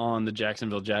time on the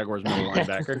Jacksonville Jaguars middle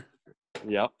linebacker.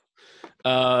 Yep.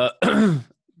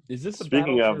 Is this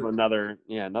speaking of another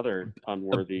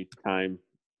unworthy time?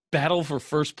 Battle for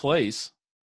first place.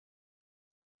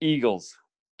 Eagles,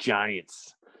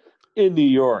 Giants in New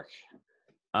York.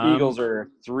 Eagles are a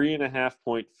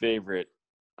 3.5-point favorite.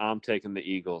 I'm taking the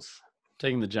Eagles.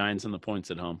 Taking the Giants and the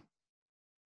points at home.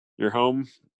 Your home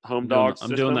dogs.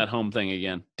 I'm doing that home thing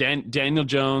again. Daniel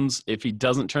Jones, if he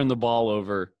doesn't turn the ball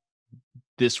over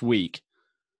this week,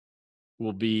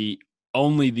 will be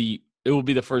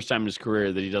the first time in his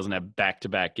career that he doesn't have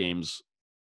back-to-back games.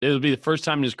 It'll be the first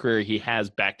time in his career he has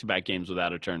back-to-back games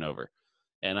without a turnover.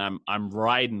 And I'm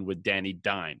riding with Danny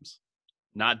Dimes,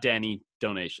 not Danny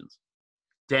Donations.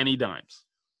 Danny Dimes.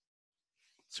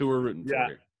 That's who we're rooting for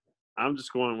here. I'm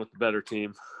just going with the better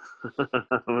team. I'm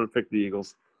going to pick the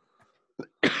Eagles.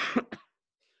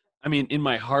 I mean, in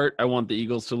my heart, I want the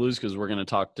Eagles to lose because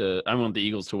I want the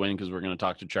Eagles to win because we're going to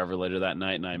talk to Trevor later that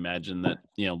night. And I imagine that,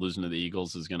 losing to the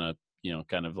Eagles is going to,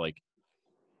 kind of like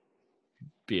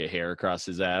be a hair across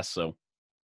his ass. So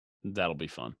that'll be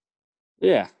fun.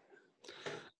 Yeah.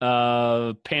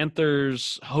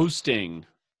 Panthers hosting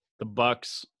the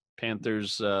Bucks.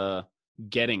 Panthers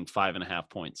getting 5.5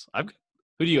 points.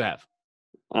 Who do you have?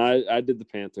 I did the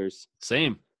Panthers.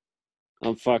 Same.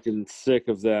 I'm fucking sick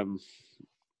of them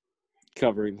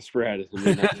covering the spread and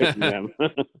me not picking them.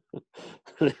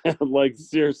 Like,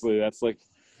 seriously, that's like,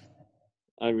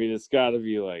 I mean, it's got to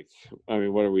be like, I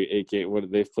mean, what are we, 8 games?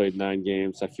 What, they've played 9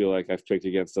 games. I feel like I've picked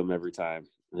against them every time,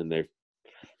 and they've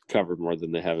covered more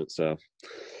than they haven't. So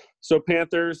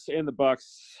Panthers and the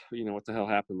Bucks, you know, what the hell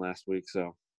happened last week.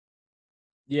 So,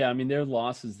 Yeah, I mean, their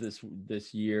losses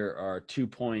this year are 2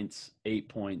 points, 8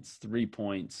 points, 3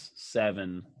 points,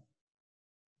 7,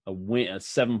 a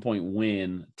 7-point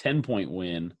win, 10-point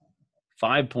win,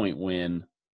 5-point win,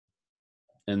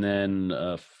 and then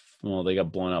they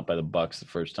got blown out by the Bucks the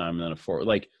first time, and then a 4.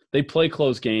 Like, they play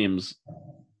close games,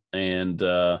 and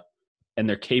they're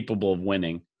capable of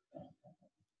winning.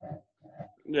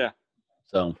 yeah.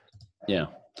 So, yeah.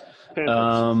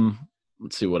 Panthers.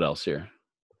 Let's see what else here.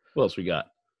 What else we got?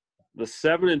 The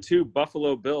 7-2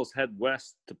 Buffalo Bills head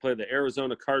west to play the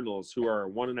Arizona Cardinals, who are a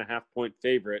 1.5-point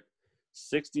favorite.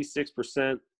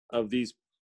 66% of these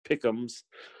pick'ems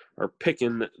are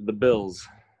picking the Bills.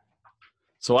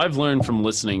 So I've learned from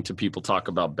listening to people talk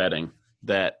about betting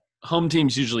that home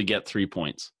teams usually get 3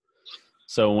 points.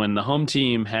 So when the home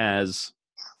team has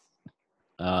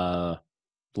less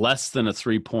than a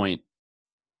 3-point,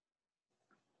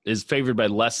 is favored by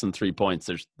less than 3 points,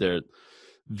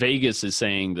 Vegas is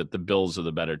saying that the Bills are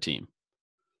the better team.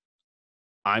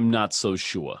 I'm not so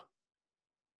sure.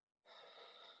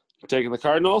 Taking the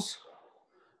Cardinals?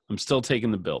 I'm still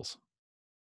taking the Bills.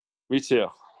 Me too.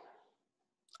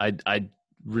 I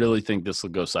really think this will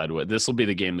go sideways. This will be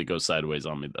the game that goes sideways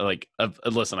on me. Like,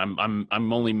 listen,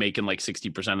 I'm only making like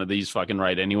 60% of these fucking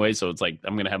right anyway, so it's like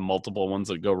I'm gonna have multiple ones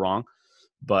that go wrong.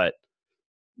 But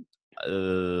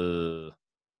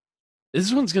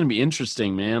this one's gonna be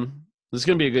interesting, man. This is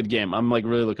gonna be a good game. I'm like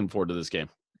really looking forward to this game.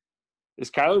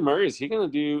 Is Kyler Murray? Is he gonna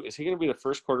be the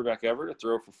first quarterback ever to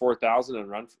throw for 4,000 and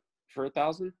run for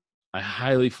 1,000? I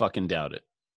highly fucking doubt it.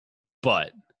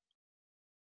 But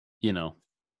you know,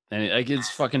 and like it's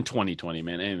fucking 2020,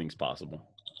 man. Anything's possible.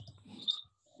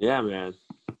 Yeah, man.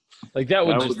 Like that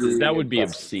would be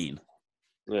obscene.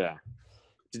 Yeah.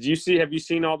 Have you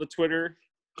seen all the Twitter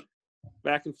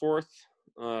back and forth?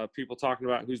 People talking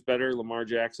about who's better, Lamar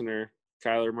Jackson or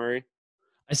Kyler Murray?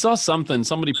 I saw something.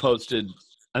 Somebody posted.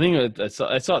 I think I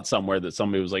saw it somewhere that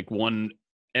somebody was like, one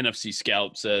NFC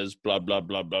scout says blah blah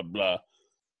blah blah blah.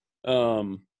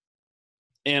 And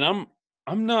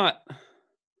I'm not.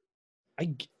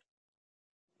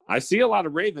 I see a lot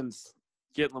of Ravens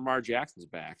get Lamar Jackson's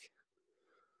back.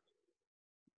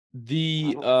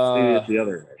 The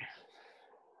other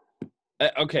way.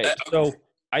 Okay, so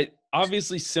I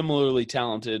obviously similarly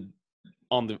talented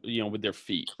on the with their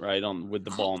feet, right, with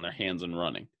the ball in their hands and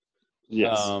running.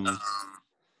 Yes.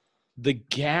 The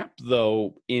gap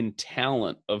though in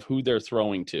talent of who they're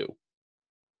throwing to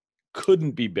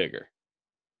couldn't be bigger.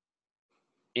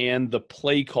 And the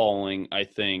play calling, I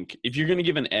think, if you're going to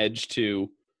give an edge to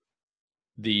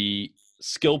the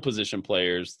skill position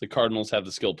players, the Cardinals have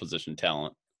the skill position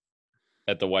talent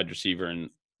at the wide receiver and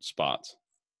spots.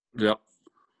 Yep.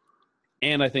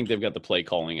 And I think they've got the play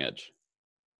calling edge.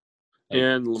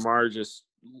 And Lamar just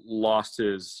lost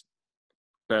his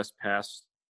best pass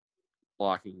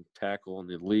blocking tackle in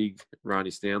the league,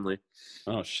 Ronnie Stanley.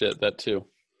 Oh, shit, that too.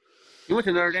 He went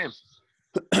to Notre Dame.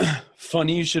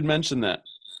 Funny you should mention that.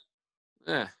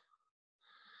 Yeah.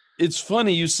 It's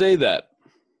funny you say that.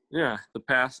 Yeah, the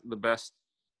best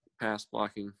pass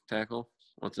blocking tackle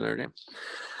went to Notre Dame.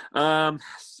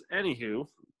 Anywho,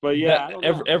 but yeah,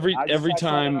 every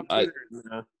time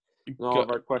all of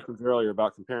our questions earlier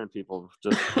about comparing people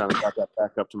just kind of got that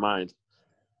back up to mind.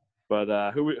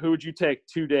 But who would you take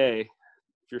today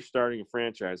if you're starting a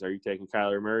franchise? Are you taking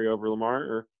Kyler Murray over Lamar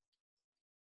or?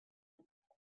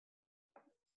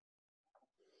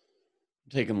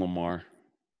 I'm taking Lamar.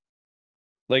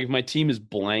 Like if my team is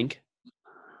blank,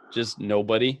 just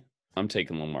nobody, I'm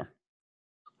taking Lamar.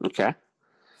 Okay.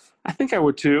 I think I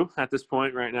would too at this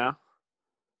point right now.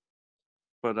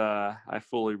 But I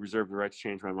fully reserve the right to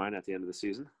change my mind at the end of the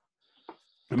season.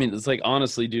 I mean, it's like,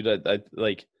 honestly, dude, I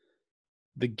like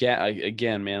the gap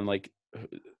again, man. Like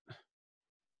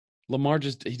Lamar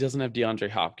he doesn't have DeAndre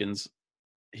Hopkins.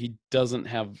 He doesn't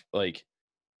have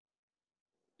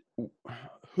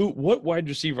what wide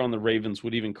receiver on the Ravens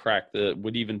would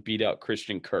even beat out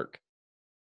Christian Kirk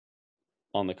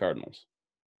on the Cardinals?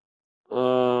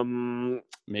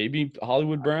 Maybe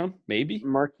Hollywood Brown. Maybe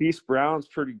Marquise Brown's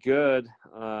pretty good.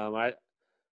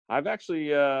 I've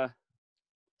actually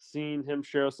seen him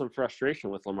show some frustration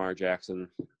with Lamar Jackson.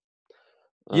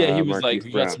 Yeah, he was like, Marquise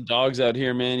 "You Brown. got some dogs out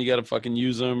here, man. You got to fucking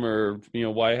use them, or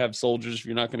why have soldiers if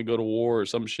you're not going to go to war or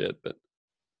some shit." But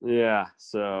Yeah,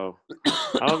 so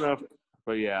I don't know,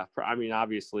 but yeah, I mean,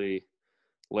 obviously,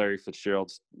 Larry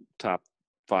Fitzgerald's top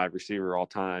 5 receiver all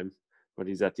time, but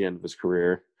he's at the end of his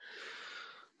career.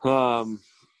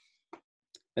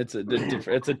 It's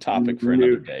a topic for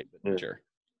another day, but sure.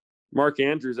 Mark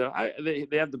Andrews, they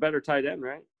have the better tight end,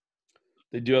 right?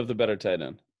 They do have the better tight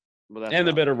end, and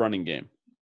the better running game.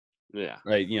 Yeah,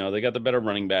 right. They got the better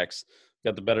running backs,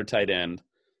 got the better tight end,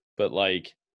 but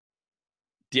like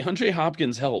DeAndre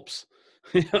Hopkins helps.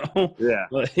 Yeah.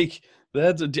 Like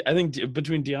I think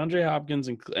between DeAndre Hopkins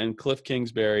and Cliff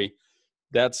Kingsbury,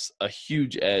 that's a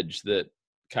huge edge that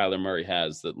Kyler Murray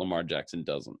has that Lamar Jackson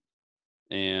doesn't.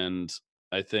 And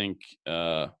I think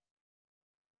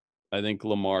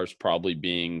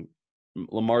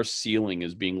Lamar's ceiling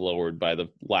is being lowered by the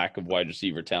lack of wide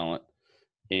receiver talent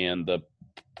and the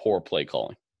poor play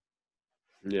calling.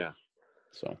 Yeah.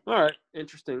 So all right,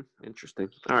 interesting.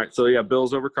 All right, so yeah,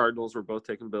 Bills over Cardinals. We're both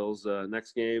taking Bills.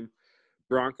 Next game,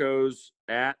 Broncos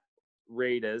at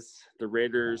Raiders. The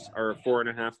Raiders are a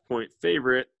 4.5-point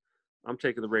favorite. I'm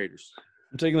taking the Raiders.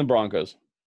 I'm taking the Broncos.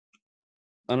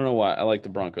 I don't know why. I like the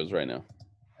Broncos right now.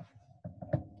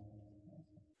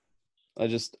 I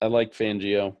like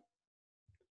Fangio,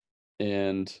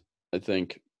 and I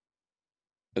think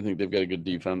they've got a good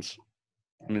defense.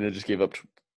 I mean, they just gave up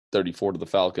 34 to the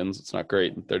Falcons. It's not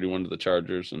great. And 31 to the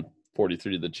Chargers and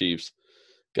 43 to the Chiefs.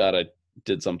 God, I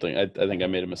did something. I think I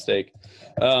made a mistake.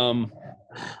 I'm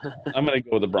going to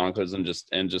go with the Broncos and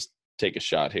just take a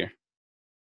shot here.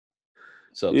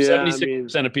 So yeah,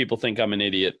 76% of people think I'm an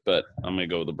idiot, but I'm going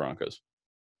to go with the Broncos.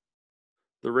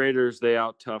 The Raiders, they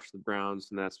out-toughed the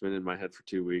Browns, and that's been in my head for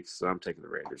 2 weeks, so I'm taking the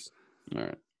Raiders. All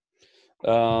right.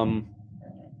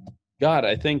 God,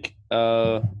 I think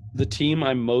the team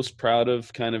I'm most proud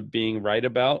of kind of being right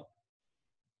about,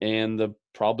 and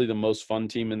probably the most fun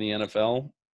team in the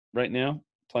NFL right now,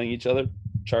 playing each other,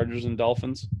 Chargers and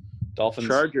Dolphins.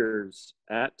 Chargers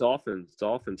at Dolphins.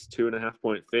 Dolphins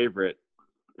 2.5-point favorite.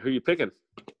 Who are you picking?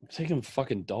 I'm taking the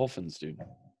fucking Dolphins, dude.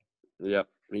 Yep,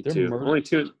 me too. Only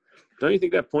 2. Don't you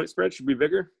think that point spread should be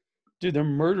bigger? Dude, they're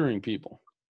murdering people.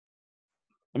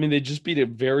 I mean, they just beat a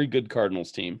very good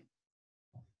Cardinals team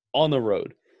on the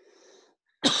road.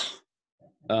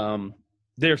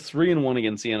 They're 3-1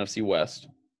 against the NFC West,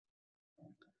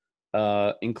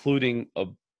 including a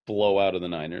blowout of the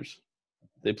Niners.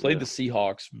 They played the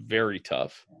Seahawks very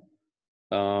tough.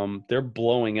 They're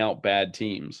blowing out bad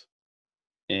teams.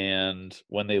 And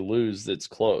when they lose, it's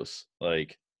close.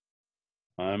 Like,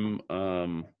 I'm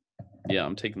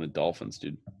taking the Dolphins,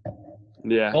 dude.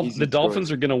 Yeah. The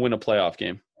Dolphins are going to win a playoff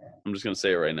game. I'm just going to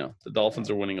say it right now. The Dolphins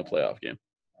are winning a playoff game.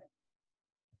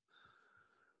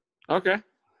 Okay.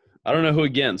 I don't know who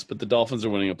against, but the Dolphins are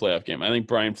winning a playoff game. I think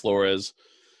Brian Flores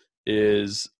I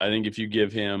think if you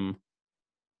give him,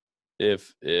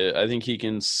 I think he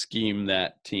can scheme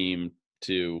that team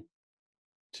to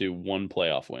one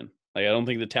playoff win. Like, I don't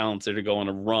think the talent's there to go on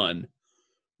a run,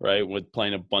 right, with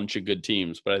playing a bunch of good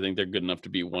teams, but I think they're good enough to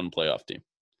beat one playoff team.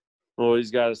 Well,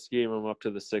 he's got to scheme them up to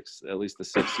at least the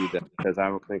 6th seed, because I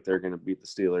don't think they're going to beat the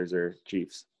Steelers or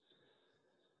Chiefs.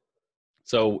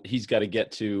 So he's got to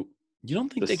get to – you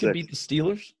don't think they can beat the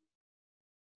Steelers?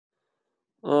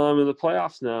 In the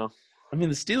playoffs now. I mean,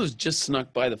 the Steelers just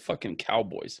snuck by the fucking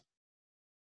Cowboys.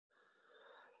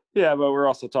 Yeah, but we're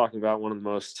also talking about one of the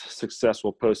most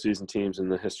successful postseason teams in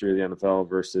the history of the NFL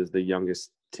versus the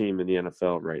youngest team in the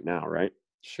NFL right now, right?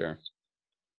 Sure.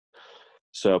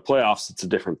 So playoffs, it's a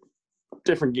different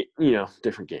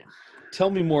game.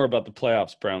 Tell me more about the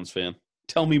playoffs, Browns fan.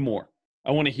 Tell me more.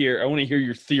 I want to hear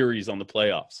your theories on the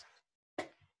playoffs.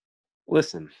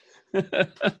 Listen,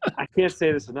 I can't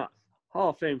say this enough. Hall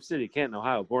of Fame city, Canton,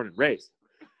 Ohio, born and raised.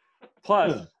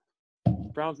 Plus,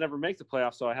 Browns never make the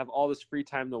playoffs, so I have all this free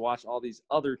time to watch all these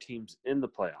other teams in the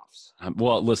playoffs.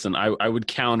 Well, listen, I would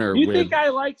counter You think I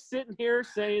like sitting here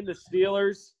saying the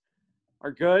Steelers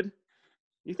are good?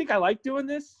 You think I like doing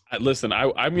this? Listen,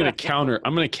 I'm going to counter.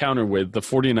 I'm going to counter with the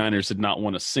 49ers had not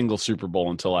won a single Super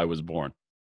Bowl until I was born.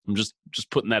 I'm just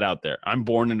putting that out there. I'm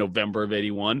born in November of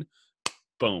 '81.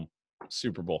 Boom,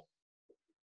 Super Bowl.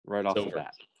 Right off the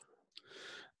bat.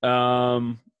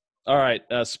 All right.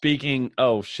 Speaking.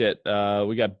 Oh shit.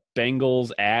 We got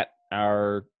Bengals at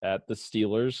the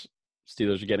Steelers.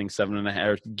 Steelers are getting 7.5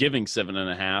 or giving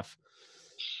 7.5.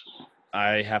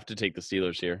 I have to take the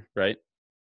Steelers here, right?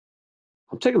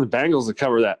 I'm taking the Bengals to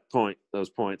cover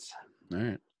those points. All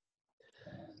right.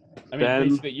 I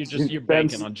mean, basically, you're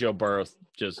banking on Joe Burrow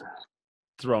just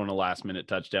throwing a last-minute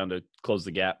touchdown to close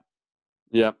the gap.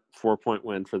 Yep, 4-point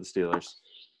win for the Steelers.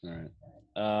 All right.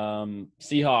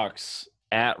 Seahawks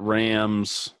at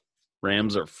Rams.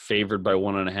 Rams are favored by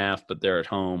 1.5, but they're at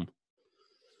home.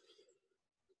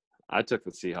 I took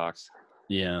the Seahawks.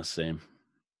 Yeah, same.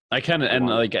 I kind of and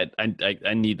like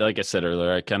I need, like I said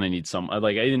earlier, I kind of need some. I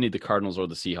either need the Cardinals or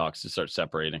the Seahawks to start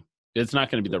separating. It's not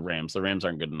going to be the Rams. The Rams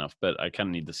aren't good enough, but I kind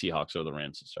of need the Seahawks or the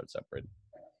Rams to start separating.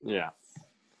 Yeah.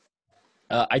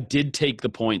 I did take the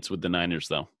points with the Niners,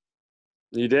 though.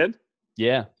 You did?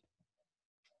 Yeah.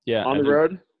 Yeah. On the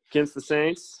road against the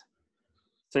Saints.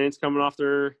 Saints coming off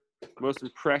their most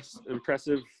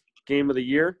impressive game of the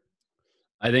year.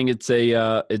 I think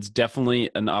it's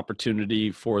definitely an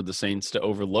opportunity for the Saints to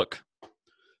overlook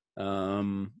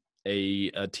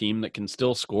a team that can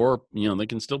still score. They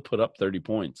can still put up 30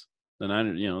 points. The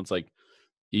Niners, it's like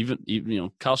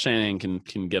even Kyle Shanahan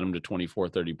can get them to 24,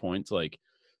 30 points. Like,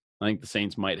 I think the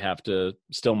Saints might have to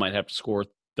score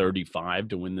 35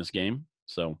 to win this game.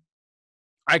 So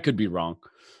I could be wrong,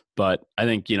 but I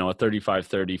think, a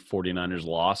 35-30 49ers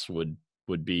loss would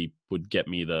get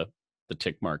me the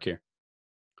tick mark here.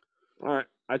 All right.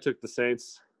 I took the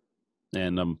Saints.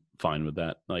 And I'm fine with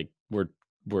that. Like,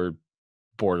 we're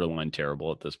borderline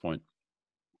terrible at this point.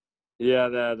 Yeah,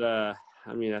 I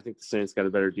think the Saints got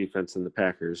a better defense than the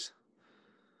Packers.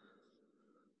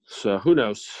 So who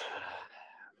knows?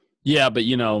 Yeah, but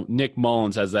Nick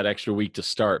Mullins has that extra week to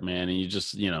start, man, and you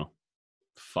just,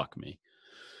 fuck me.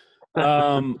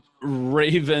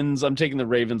 Ravens. I'm taking the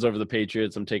Ravens over the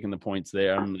Patriots. I'm taking the points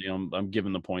there. I'm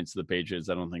giving the points to the Patriots.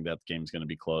 I don't think that game's going to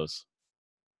be close.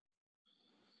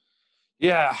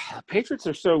 Yeah, Patriots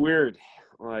are so weird.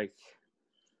 Like,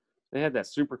 they had that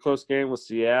super close game with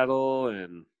Seattle,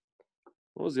 and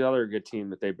what was the other good team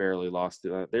that they barely lost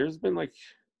to? There's been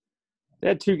they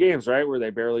had 2 games, right, where they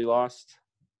barely lost.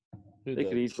 They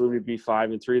could easily be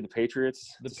 5-3. The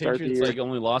Patriots. The Patriots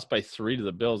only lost by 3 to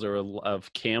the Bills. They were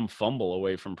of Cam fumble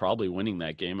away from probably winning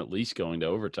that game, at least going to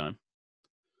overtime.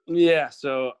 Yeah.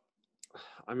 So,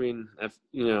 if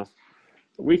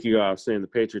a week ago I was saying the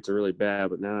Patriots are really bad,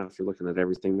 but now if you're looking at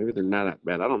everything, maybe they're not that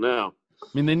bad. I don't know.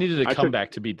 They needed a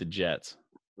comeback to beat the Jets.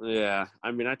 Yeah,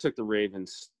 I took the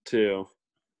Ravens too,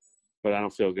 but I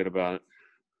don't feel good about it.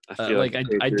 I feel I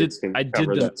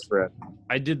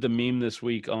did the meme this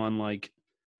week on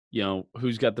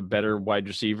who's got the better wide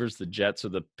receivers, the Jets or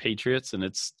the Patriots, and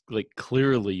it's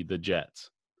clearly the Jets.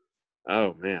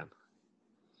 Oh man.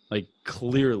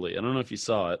 Clearly. I don't know if you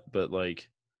saw it, but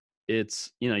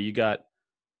it's you got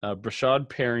Brashad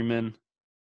Perryman,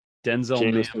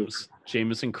 Denzel Mims,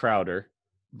 Jamison Crowder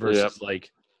versus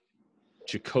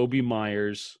Jacoby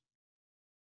Myers,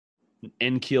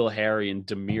 N'Keal Harry, and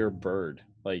Damiere Byrd.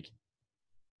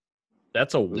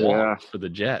 That's a walk for the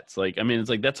Jets.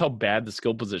 That's how bad the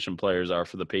skill position players are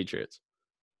for the Patriots.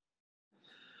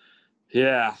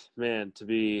 Yeah, man, to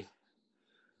be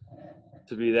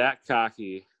that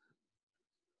cocky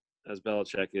as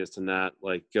Belichick is, to not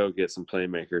go get some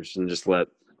playmakers and just let.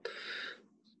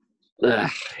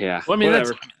 Yeah. Well,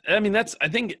 I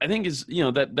think is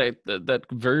that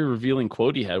very revealing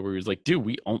quote he had where he was like, "Dude,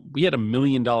 we had $1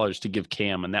 million to give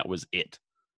Cam, and that was it."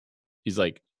 He's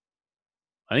like,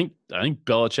 I think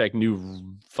Belichick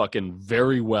knew fucking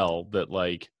very well that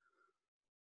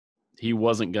he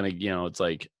wasn't gonna,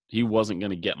 he wasn't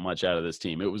gonna get much out of this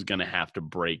team. It was gonna have to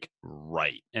break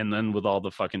right, and then with all the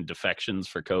fucking defections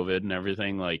for COVID and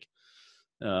everything,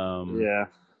 yeah.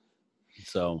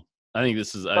 So I think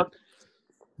this is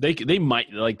they might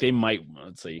let's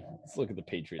see. Let's look at the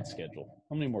Patriots schedule.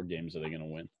 How many more games are they going to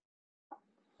win?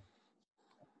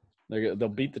 They'll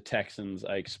beat the Texans,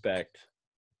 I expect.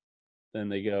 Then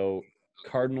they go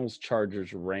Cardinals,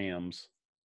 Chargers, Rams.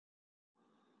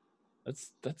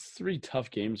 That's 3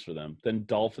 tough games for them. Then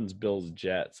Dolphins, Bills,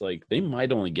 Jets. They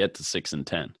might only get to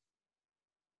 6-10.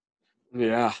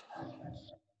 Yeah.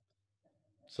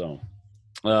 So,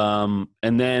 and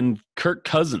then Kirk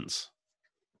Cousins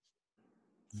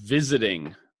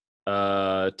visiting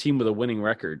a team with a winning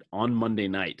record on Monday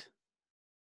night.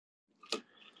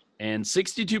 And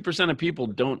 62% of people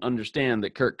don't understand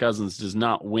that Kirk Cousins does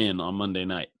not win on Monday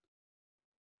night.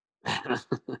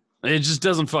 It just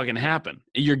doesn't fucking happen.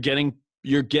 You're getting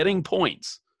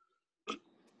points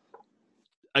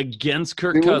against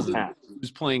Kirk Cousins,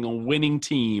 who's playing a winning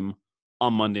team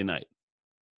on Monday night.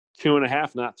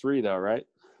 2.5, not 3, though, right?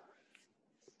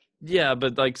 Yeah,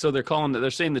 but so they're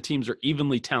saying the teams are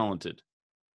evenly talented.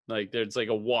 There's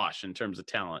a wash in terms of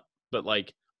talent. But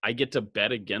I get to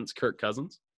bet against Kirk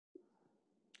Cousins,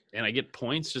 and I get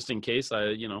points just in case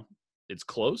it's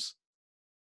close.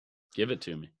 Give it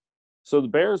to me. So the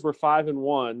Bears were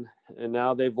 5-1, and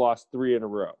now they've lost 3 in a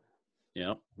row.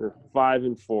 Yeah, they're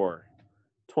 5-4.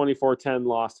 24-10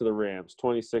 loss to the Rams.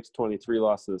 26-23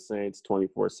 loss to the Saints.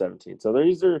 24-17. So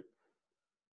these are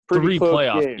pretty three close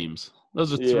playoff games. teams.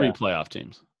 Those are Yeah. three playoff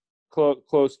teams.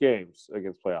 Close games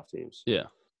against playoff teams. Yeah.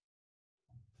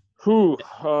 Whew.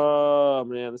 Oh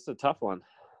man, this is a tough one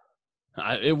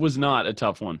It was not a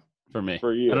tough one for me.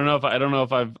 for you. I don't know if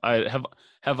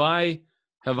have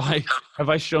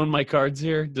I shown my cards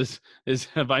here?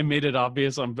 Have I made it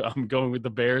obvious I'm going with the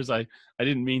Bears? I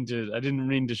didn't mean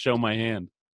to show my hand.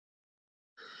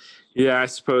 Yeah, I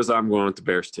suppose I'm going with the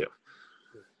Bears too.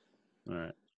 All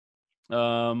right.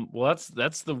 Well,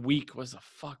 that's the week. What the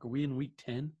fuck? Are we in week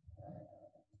 10?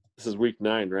 This is week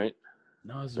 9, right?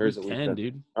 No, this Or is is week it 10, week 10?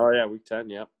 dude. Oh yeah, week 10.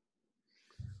 Yep.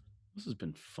 This has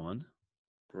been fun.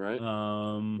 Right.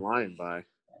 Flying by.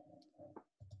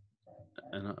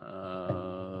 And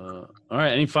all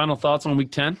right. Any final thoughts on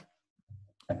week 10?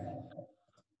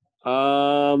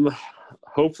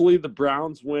 Hopefully the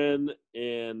Browns win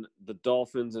and the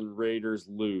Dolphins and Raiders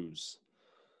lose.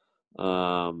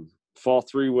 If all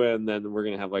 3 win, then we're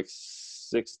gonna have like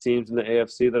 6 teams in the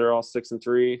AFC that are all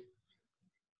 6-3.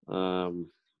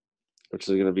 Which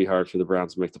is gonna be hard for the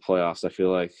Browns to make the playoffs, I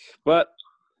feel like. But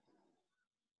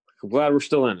I'm glad we're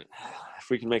still in it. If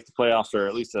we can make the playoffs or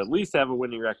at least have a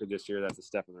winning record this year, that's a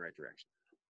step in the right direction.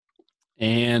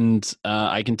 And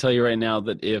I can tell you right now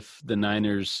that if the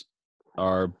Niners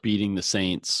are beating the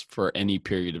Saints for any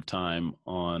period of time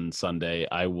on Sunday,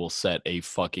 I will set a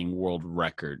fucking world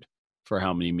record for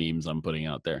how many memes I'm putting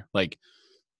out there. Like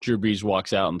Drew Brees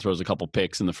walks out and throws a couple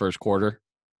picks in the first quarter.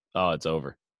 Oh, it's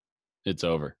over. It's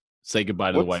over. Say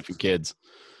goodbye to the wife and kids.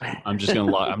 I'm just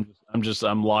gonna lock.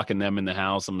 I'm locking them in the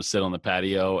house. I'm gonna sit on the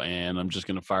patio and I'm just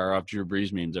gonna fire off Drew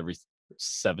Brees memes every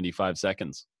 75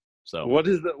 seconds. So what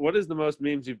is the most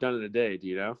memes you've done in a day? Do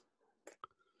you know?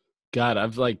 God,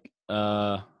 I've I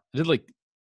did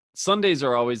Sundays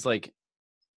are always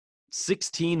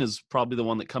 16 is probably the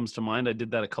one that comes to mind. I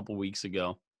did that a couple weeks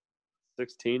ago.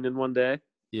 16 in one day?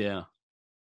 Yeah.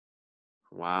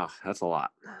 Wow, that's a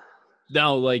lot.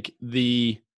 Now,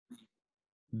 the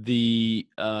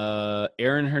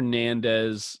Aaron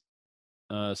Hernandez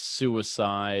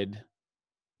suicide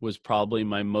was probably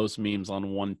my most memes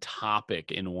on one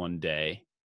topic in one day.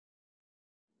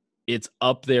 It's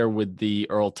up there with the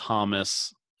Earl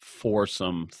Thomas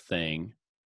foursome thing,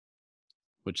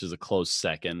 which is a close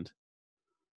second.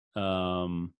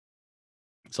 So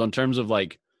in terms of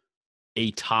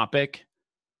a topic,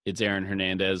 it's Aaron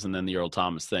Hernandez and then the Earl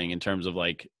Thomas thing. In terms of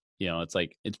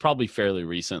it's probably fairly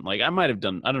recent. I might have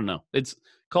done, I don't know. It's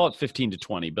call it 15 to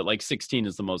 20, but 16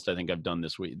 is the most I think I've done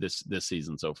this week, this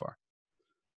season so far.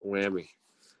 Whammy.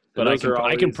 But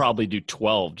I can probably do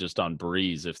 12 just on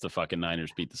Breeze if the fucking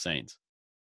Niners beat the Saints.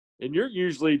 And you're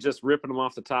usually just ripping them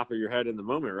off the top of your head in the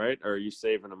moment, right? Or are you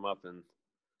saving them up and?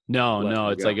 No.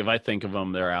 It's if I think of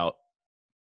them, they're out.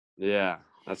 Yeah,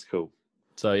 that's cool.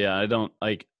 So yeah, I don't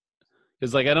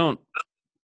because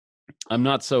I'm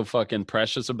not so fucking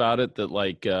precious about it that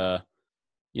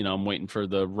I'm waiting for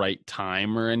the right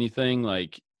time or anything.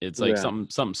 It's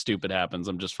something stupid happens.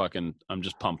 I'm just pumping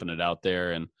it out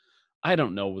there, and I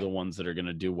don't know the ones that are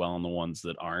gonna do well and the ones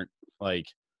that aren't. I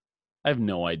have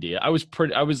no idea. I was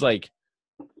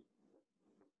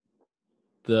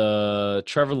the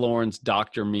Trevor Lawrence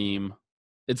doctor meme.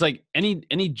 It's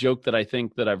any joke that I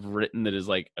think that I've written that is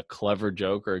a clever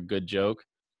joke or a good joke.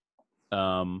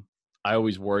 I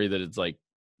always worry that it's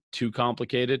too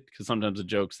complicated because sometimes the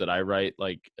jokes that I write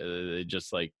they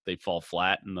just they fall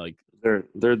flat and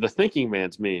they're the thinking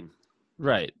man's meme,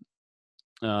 right?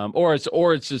 Or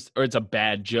it's a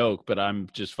bad joke, but I'm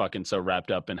just fucking so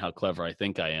wrapped up in how clever I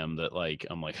think I am that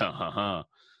I'm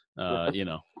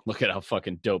look at how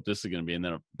fucking dope this is gonna be,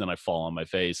 and then I fall on my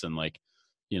face and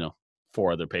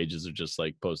 4 other pages are just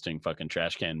posting fucking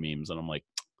trash can memes, and I'm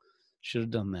should have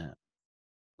done that.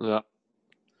 Yeah.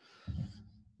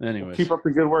 Anyways, keep up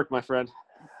the good work, my friend.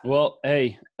 Well,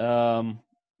 hey,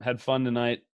 had fun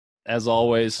tonight as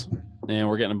always, and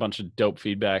we're getting a bunch of dope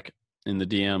feedback in the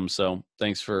DM. So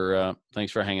thanks for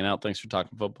hanging out. Thanks for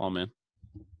talking football, man.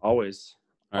 Always.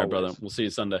 All right, brother. We'll see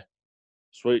you Sunday.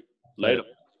 Sweet. Later.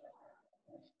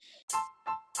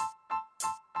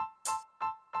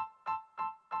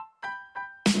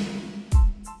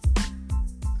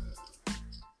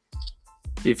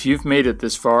 If you've made it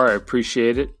this far, I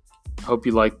appreciate it. Hope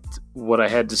you liked what I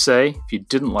had to say. If you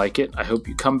didn't like it, I hope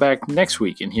you come back next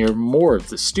week and hear more of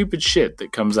the stupid shit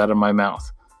that comes out of my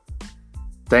mouth.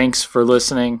 Thanks for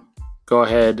listening. Go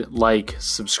ahead,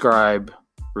 subscribe,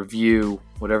 review,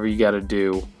 whatever you got to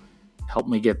do. Help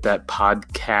me get that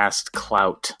podcast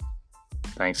clout.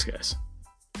 Thanks, guys.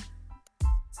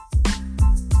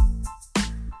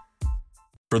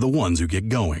 For the ones who get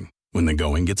going when the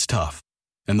going gets tough,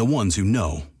 and the ones who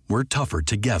know we're tougher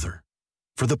together.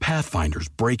 For the Pathfinders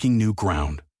breaking new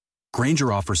ground,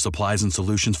 Grainger offers supplies and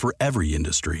solutions for every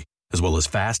industry, as well as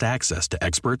fast access to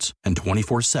experts and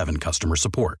 24/7 customer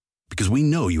support. Because we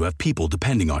know you have people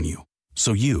depending on you,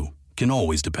 so you can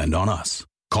always depend on us.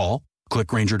 Call, click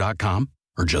Grainger.com,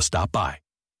 or just stop by.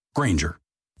 Grainger,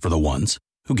 for the ones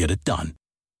who get it done.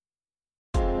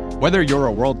 Whether you're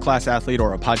a world-class athlete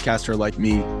or a podcaster like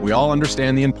me, we all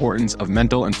understand the importance of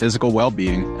mental and physical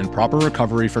well-being and proper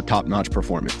recovery for top-notch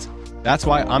performance. That's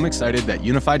why I'm excited that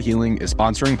Unified Healing is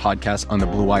sponsoring podcasts on the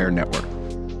Blue Wire Network.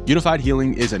 Unified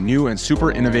Healing is a new and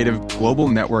super innovative global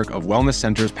network of wellness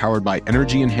centers powered by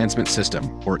Energy Enhancement System,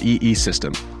 or EE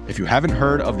System. If you haven't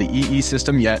heard of the EE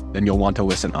System yet, then you'll want to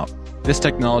listen up. This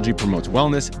technology promotes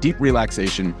wellness, deep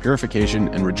relaxation, purification,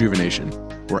 and rejuvenation.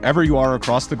 Wherever you are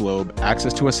across the globe,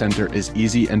 access to a center is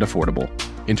easy and affordable.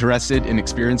 Interested in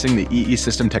experiencing the EE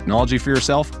System technology for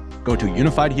yourself? Go to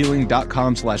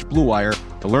unifiedhealing.com/bluewire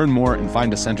to learn more and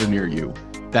find a center near you.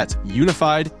 That's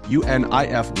unified,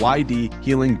 UNIFYD,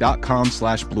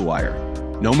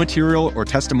 healing.com/bluewire. No material or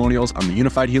testimonials on the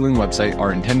Unified Healing website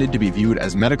are intended to be viewed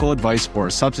as medical advice or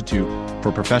a substitute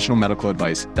for professional medical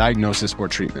advice, diagnosis, or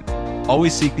treatment.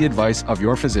 Always seek the advice of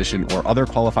your physician or other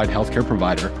qualified healthcare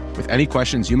provider with any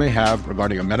questions you may have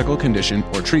regarding a medical condition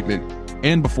or treatment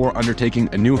and before undertaking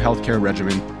a new healthcare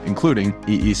regimen, including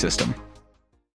EE System.